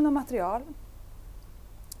kombination av material.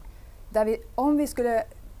 Där om vi skulle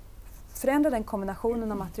förändra den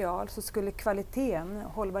kombinationen av material så skulle kvaliteten,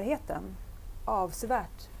 hållbarheten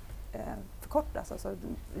avsevärt förkortas. Alltså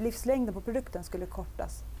livslängden på produkten skulle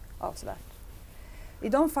kortas avsevärt. I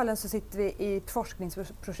de fallen så sitter vi i ett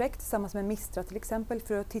forskningsprojekt tillsammans med Mistra till exempel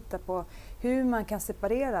för att titta på hur man kan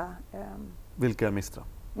separera. Vilka är Mistra?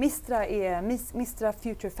 Mistra är Mistra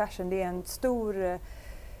Future Fashion. Det är en stor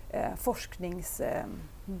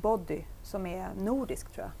forskningsbody som är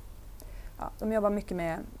nordisk tror jag. Ja, de jobbar mycket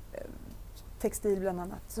med textil bland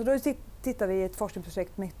annat. Så då tittar vi i ett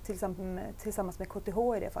forskningsprojekt tillsammans med KTH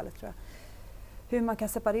i det fallet tror jag. Hur man kan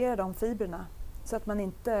separera de fibrerna så att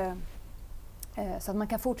man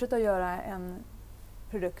kan fortsätta att göra en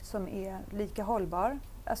produkt som är lika hållbar,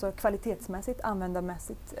 alltså kvalitetsmässigt,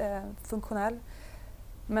 användarmässigt funktionell,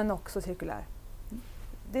 men också cirkulär.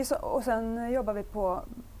 Det är så, och sen jobbar vi på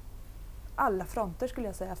alla fronter skulle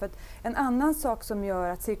jag säga. För att en annan sak som gör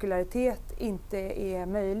att cirkularitet inte är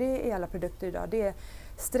möjlig i alla produkter idag, det är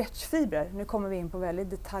stretchfibrer. Nu kommer vi in på väldigt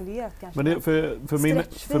detaljerat kanske. Men det,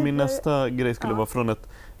 för min nästa grej skulle vara från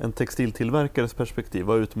en textiltillverkares perspektiv.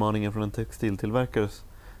 Vad är utmaningen från en textiltillverkares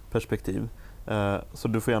perspektiv? Så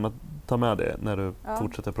du får gärna ta med det när du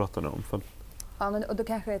fortsätter prata nu om. Ja, och då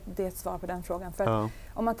kanske det är ett svar på den frågan. För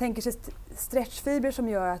om man tänker sig stretchfibrer som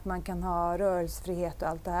gör att man kan ha rörelsefrihet och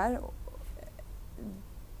allt det här.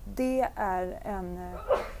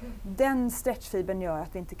 Den stretchfibern gör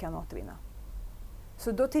att vi inte kan återvinna.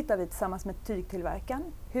 Så då tittar vi tillsammans med tygtillverkaren.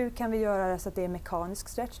 Hur kan vi göra det så att det är mekanisk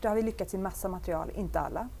stretch? Det har vi lyckats i massa material, inte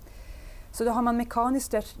alla. Så då har man mekanisk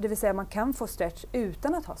stretch, det vill säga man kan få stretch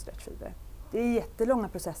utan att ha stretchfibrer. Det är jättelånga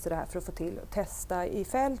processer det här för att få till att testa i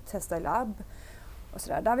fält, testa i labb och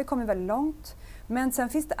sådär. Där har vi kommit väldigt långt. Men sen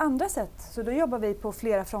finns det andra sätt, så då jobbar vi på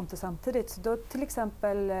flera fronter samtidigt. Så då till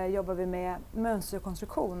exempel jobbar vi med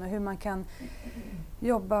mönsterkonstruktion och hur man kan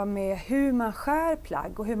jobba med hur man skär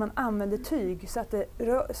plagg och hur man använder tyg så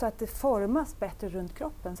att det formas bättre runt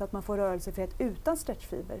kroppen så att man får rörelsefrihet utan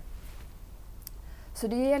stretchfiber. Så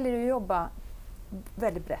det gäller att jobba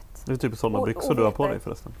väldigt brett. Det är typ sådana byxor du har på dig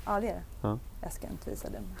förresten. Ja, det är det. Ja. Jag ska inte visa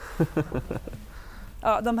dem.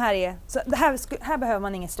 Ja, de här är... Så här behöver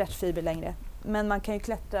man ingen stretchfiber längre. Men man kan ju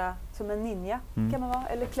klättra som en ninja kan man vara.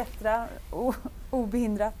 Eller klättra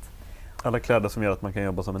obehindrat. Alla kläder som gör att man kan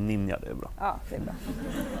jobba som en ninja, det är bra. Ja, det är bra.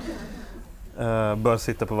 Bör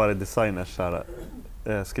sitta på varje designers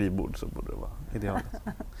skrivbord så borde det vara idealet.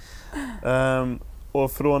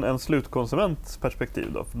 Och från en slutkonsuments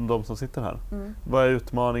perspektiv då, för de som sitter här. Vad är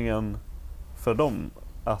utmaningen för dem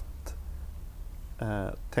att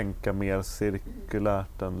tänka mer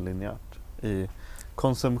cirkulärt än linjärt i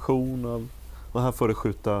konsumtion av, och här får det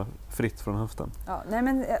skjuta fritt från höften? Ja, nej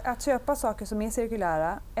men att köpa saker som är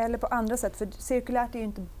cirkulära eller på andra sätt, för cirkulärt är ju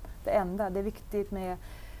inte det enda. Det är viktigt med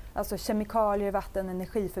alltså kemikalier, vatten,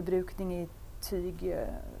 energiförbrukning i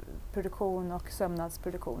tygproduktion och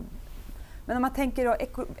sömnadsproduktion. Men om man tänker då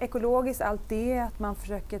ekologiskt, allt det, att man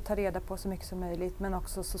försöker ta reda på så mycket som möjligt, men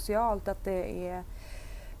också socialt, att det är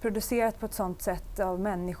producerat på ett sådant sätt av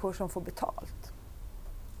människor som får betalt.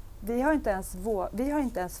 Vi har inte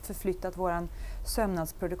ens förflyttat vår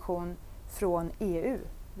sömnadsproduktion från EU.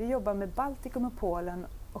 Vi jobbar med Baltikum och Polen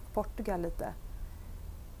och Portugal lite.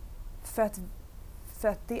 För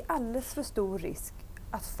att det är alldeles för stor risk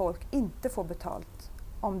att folk inte får betalt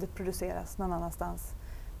om det produceras någon annanstans.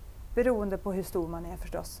 Beroende på hur stor man är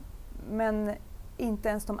förstås. Men inte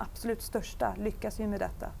ens de absolut största lyckas ju med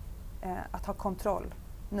detta. Att ha kontroll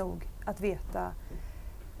nog, att veta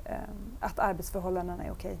att arbetsförhållandena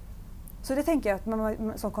är okej. Så det tänker jag att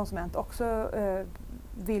man som konsument också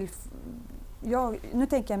vill... nu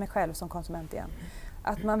tänker jag mig själv som konsument igen.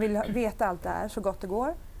 Att man vill veta allt det här så gott det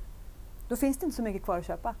går. Då finns det inte så mycket kvar att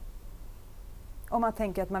köpa. Om man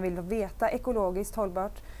tänker att man vill veta ekologiskt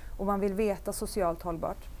hållbart och man vill veta socialt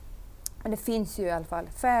hållbart. Men det finns ju i alla fall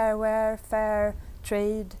Fairwear, Fair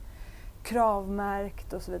Trade,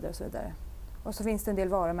 kravmärkt och så vidare och så vidare. Och så finns det en del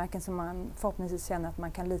varumärken som man förhoppningsvis känner att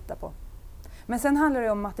man kan lita på. Men sen handlar det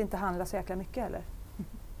om att inte handla så jäkla mycket heller.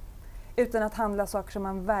 Utan att handla saker som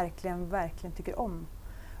man verkligen, verkligen tycker om.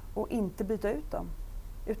 Och inte byta ut dem.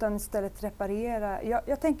 Utan istället reparera.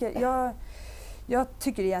 Jag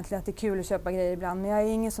tycker egentligen att det är kul att köpa grejer ibland. Men jag är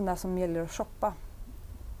ingen sån där som gillar att shoppa.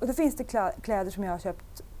 Och då finns det kläder som jag har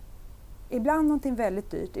köpt. Ibland någonting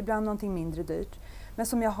väldigt dyrt, ibland någonting mindre dyrt. Men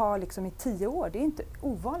som jag har liksom i 10 år. Det är inte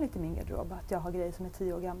ovanligt i min garderob att jag har grejer som är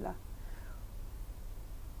 10 år gamla.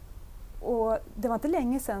 Och det var inte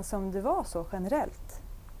länge sedan som det var så generellt.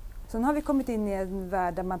 Så nu har vi kommit in i en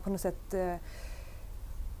värld där man på något sätt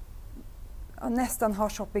nästan har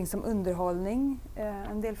shopping som underhållning.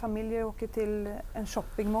 En del familjer åker till en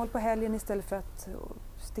shoppingmall på helgen istället för att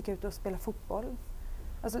sticka ut och spela fotboll.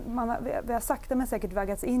 Alltså vi har sakta men säkert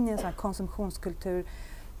vaggats in i en sån här konsumtionskultur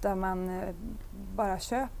där man bara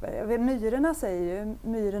köper. Myrorna säger ju,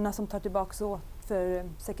 myrorna som tar tillbaka åt för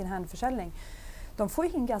second hand-försäljning, de får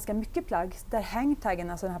in ganska mycket plagg där hangtaggen,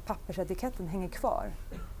 alltså den här pappersetiketten, hänger kvar.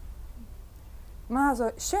 Man har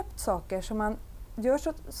alltså köpt saker som man gör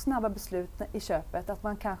så snabba beslut i köpet att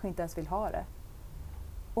man kanske inte ens vill ha det.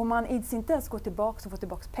 Och man ids inte ens gå tillbaka och få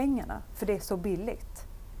tillbaka pengarna, för det är så billigt.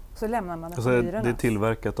 Så lämnar man det på myrorna. Det är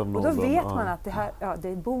tillverkat av någon. Och då vet man att det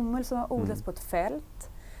är bomull som har odlats på ett fält,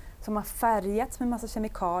 som har färgats med massa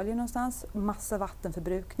kemikalier någonstans, massa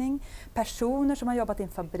vattenförbrukning, personer som har jobbat i en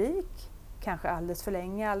fabrik, kanske alldeles för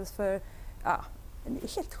länge, det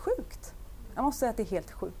är helt sjukt. Jag måste säga att det är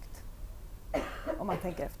helt sjukt, om man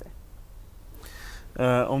tänker efter.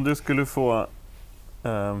 Om du skulle få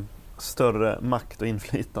större makt och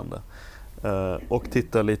inflytande och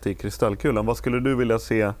titta lite i kristallkulan, vad skulle du vilja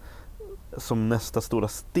se som nästa stora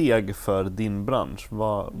steg för din bransch?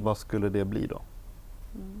 Vad skulle det bli då?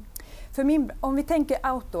 Om vi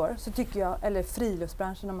tänker outdoor så tycker jag, eller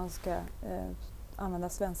friluftsbranschen om man ska använda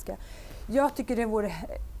svenska. Jag tycker det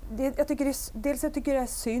är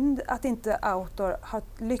synd att inte outdoor har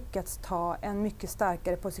lyckats ta en mycket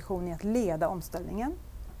starkare position i att leda omställningen.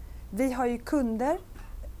 Vi har ju kunder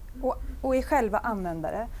och är själva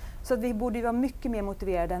användare, så att vi borde vara mycket mer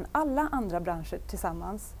motiverade än alla andra branscher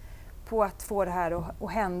tillsammans på att få det här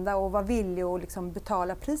att hända och vara villig att liksom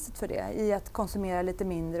betala priset för det, i att konsumera lite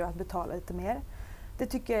mindre och att betala lite mer. Det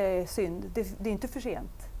tycker jag är synd. Det är inte för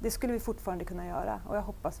sent. Det skulle vi fortfarande kunna göra och jag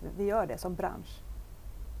hoppas vi gör det som bransch.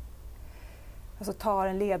 Alltså tar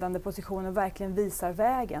en ledande position och verkligen visar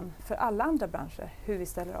vägen för alla andra branscher hur vi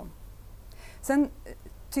ställer om. Sen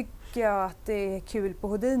tycker jag att det är kul på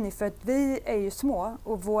Houdini för att vi är ju små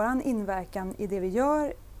och våran inverkan i det vi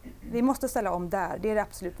gör, vi måste ställa om där. Det är det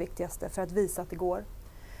absolut viktigaste för att visa att det går.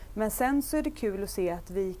 Men sen så är det kul att se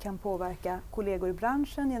att vi kan påverka kollegor i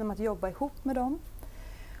branschen genom att jobba ihop med dem.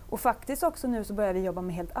 Och faktiskt också nu så börjar vi jobba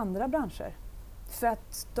med helt andra branscher. För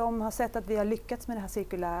att de har sett att vi har lyckats med det här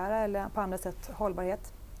cirkulära eller på andra sätt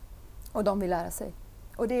hållbarhet. Och de vill lära sig.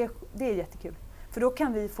 Och det är jättekul. För då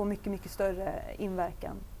kan vi få mycket, mycket större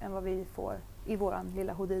inverkan än vad vi får i våran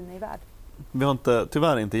lilla Houdini-värld. Vi har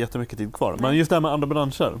tyvärr inte jättemycket tid kvar. Men just det här med andra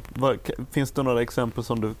branscher. Finns det några exempel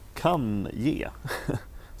som du kan ge?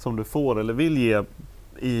 Som du får eller vill ge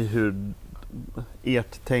i hur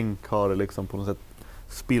ert tänk har liksom på något sätt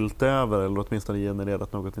spilt över eller åtminstone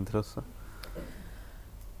genererat något intresse?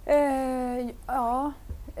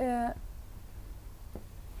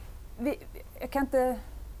 Jag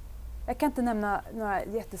kan inte nämna några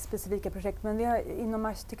jättespecifika projekt, men vi har inom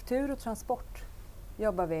arkitektur och transport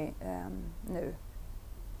jobbar vi nu.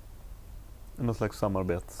 Någon slags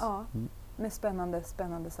samarbete. Ja, med spännande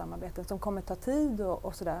samarbeten som kommer ta tid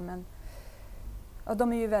och sådär. Men ja,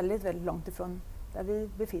 de är ju väldigt, väldigt långt ifrån där vi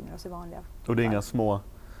befinner oss i vanliga. Och det är inga små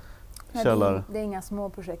Nej, källare? Det är inga små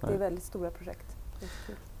projekt, det är väldigt stora projekt.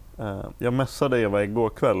 Jag messade Eva igår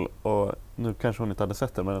kväll och nu kanske hon inte hade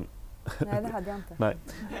sett det, men nej, det hade jag inte. Nej.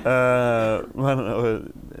 Men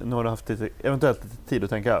nu har du haft eventuellt lite tid att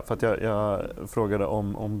tänka, för att jag frågade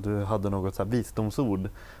om du hade något så här visdomsord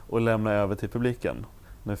att lämna över till publiken.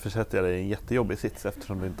 Nu försätter jag dig i en jättejobbig sits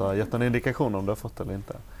eftersom du inte har gett någon indikation om du har fått eller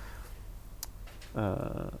inte.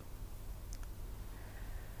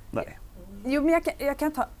 Nej. Jo, men jag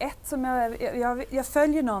kan ta ett som jag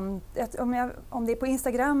följer någon, om det är på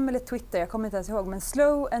Instagram eller Twitter, jag kommer inte ens ihåg, men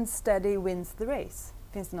Slow and Steady Wins the Race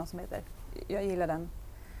finns det någon som heter. Jag gillar den.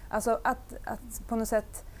 Alltså att på något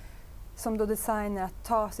sätt som då designer att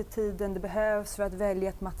ta sig tiden det behövs för att välja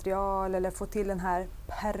ett material eller få till den här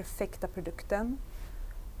perfekta produkten.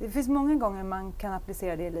 Det finns många gånger man kan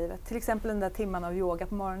applicera det i livet. Till exempel den där timman av yoga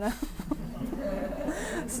på morgonen.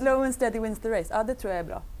 Slow and steady wins the race. Ja, det tror jag är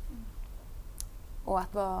bra. Och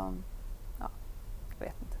att vara... Ja, jag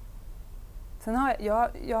vet inte. Sen har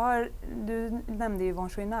jag du nämnde ju Yvonne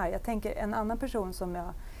Chouinard. Jag tänker en annan person som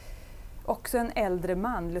jag... Också en äldre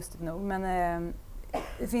man, lustigt nog. Men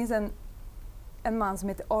det finns en man som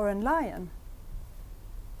heter Oren Lyon.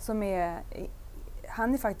 Som är...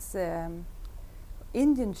 Han är faktiskt...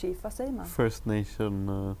 Indian chief, vad säger man? First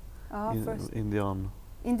Nation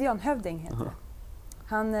Indianhövding heter det.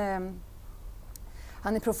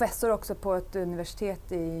 Han är professor också på ett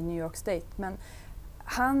universitet i New York State. Men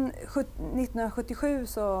 1977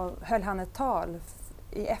 så höll han ett tal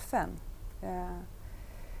i FN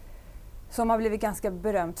som har blivit ganska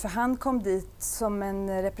berömt. För han kom dit som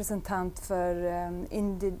en representant för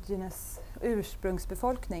indigenous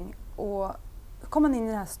ursprungsbefolkning. Och kom han in i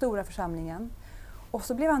den här stora församlingen. Och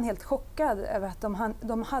så blev han helt chockad över att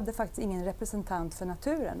de hade faktiskt ingen representant för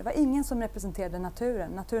naturen. Det var ingen som representerade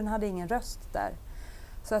naturen. Naturen hade ingen röst där.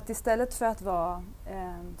 Så att istället för att vara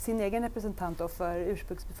sin egen representant då för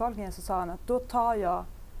ursprungsbefolkningen så sa han att då tar jag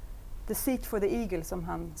the seat for the eagle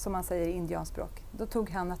som man säger i indianspråk. Då tog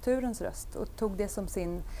han naturens röst och tog det som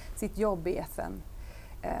sitt jobb i FN.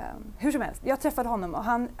 Hur som helst, jag träffade honom och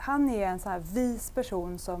han är en så här vis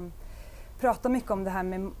person som pratar mycket om det här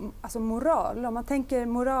med alltså moral. Om man tänker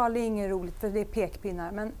moral är inget roligt för det är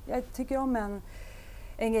pekpinnar. Men jag tycker om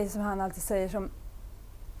en grej som han alltid säger som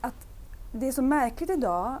att det är så märkligt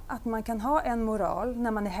idag att man kan ha en moral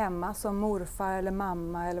när man är hemma som morfar eller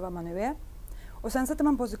mamma eller vad man nu är. Och sen sätter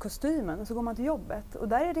man på sig kostymen och så går man till jobbet. Och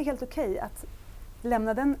där är det helt okej att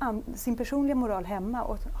lämna sin personliga moral hemma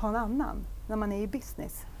och ha en annan när man är i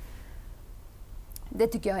business. Det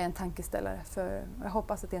tycker jag är en tankeställare jag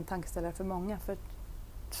hoppas att det är en tankeställare för många, för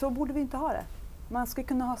så borde vi inte ha det. Man ska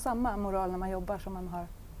kunna ha samma moral när man jobbar som man har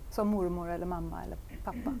som mormor eller mamma eller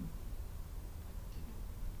pappa.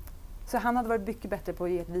 Så han hade varit mycket bättre på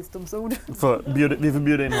att ge ett visdomsord. Vi får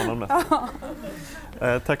bjuda in honom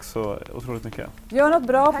där. Tack så otroligt mycket. Gör något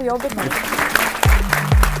bra på jobbet nu.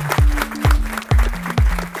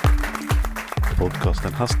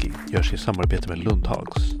 Podcasten Husky görs i samarbete med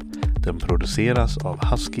Lundhags. Den produceras av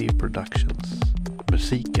Husky Productions.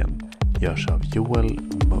 Musiken görs av Joel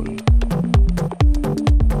Mull.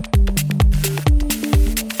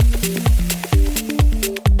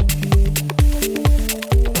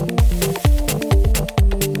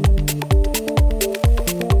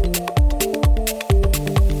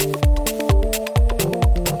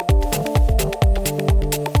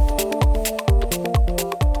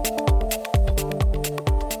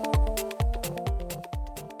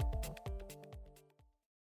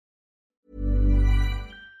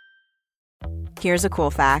 Here's a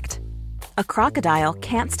cool fact. A crocodile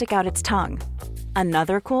can't stick out its tongue.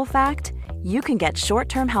 Another cool fact, you can get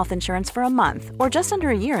short-term health insurance for a month or just under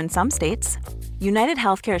a year in some states. United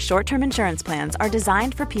Healthcare short-term insurance plans are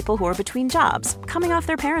designed for people who are between jobs, coming off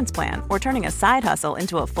their parents' plan, or turning a side hustle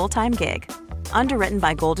into a full-time gig. Underwritten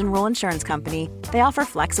by Golden Rule Insurance Company, they offer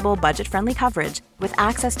flexible, budget-friendly coverage with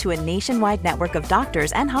access to a nationwide network of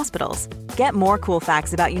doctors and hospitals. Get more cool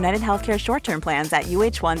facts about United Healthcare short-term plans at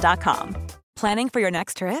uh1.com. Planning for your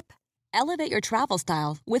next trip? Elevate your travel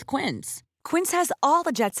style with Quince. Quince has all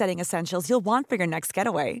the jet-setting essentials you'll want for your next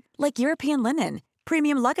getaway, like European linen,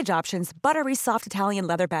 premium luggage options, buttery soft Italian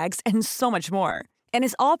leather bags, and so much more. And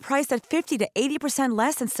is all priced at 50 to 80%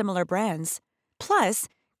 less than similar brands. Plus,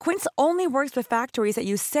 Quince only works with factories that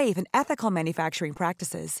use safe and ethical manufacturing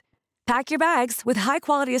practices. Pack your bags with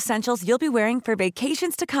high-quality essentials you'll be wearing for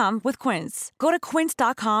vacations to come with Quince. Go to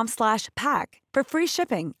quince.com/pack for free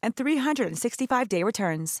shipping and 365-day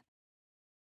returns.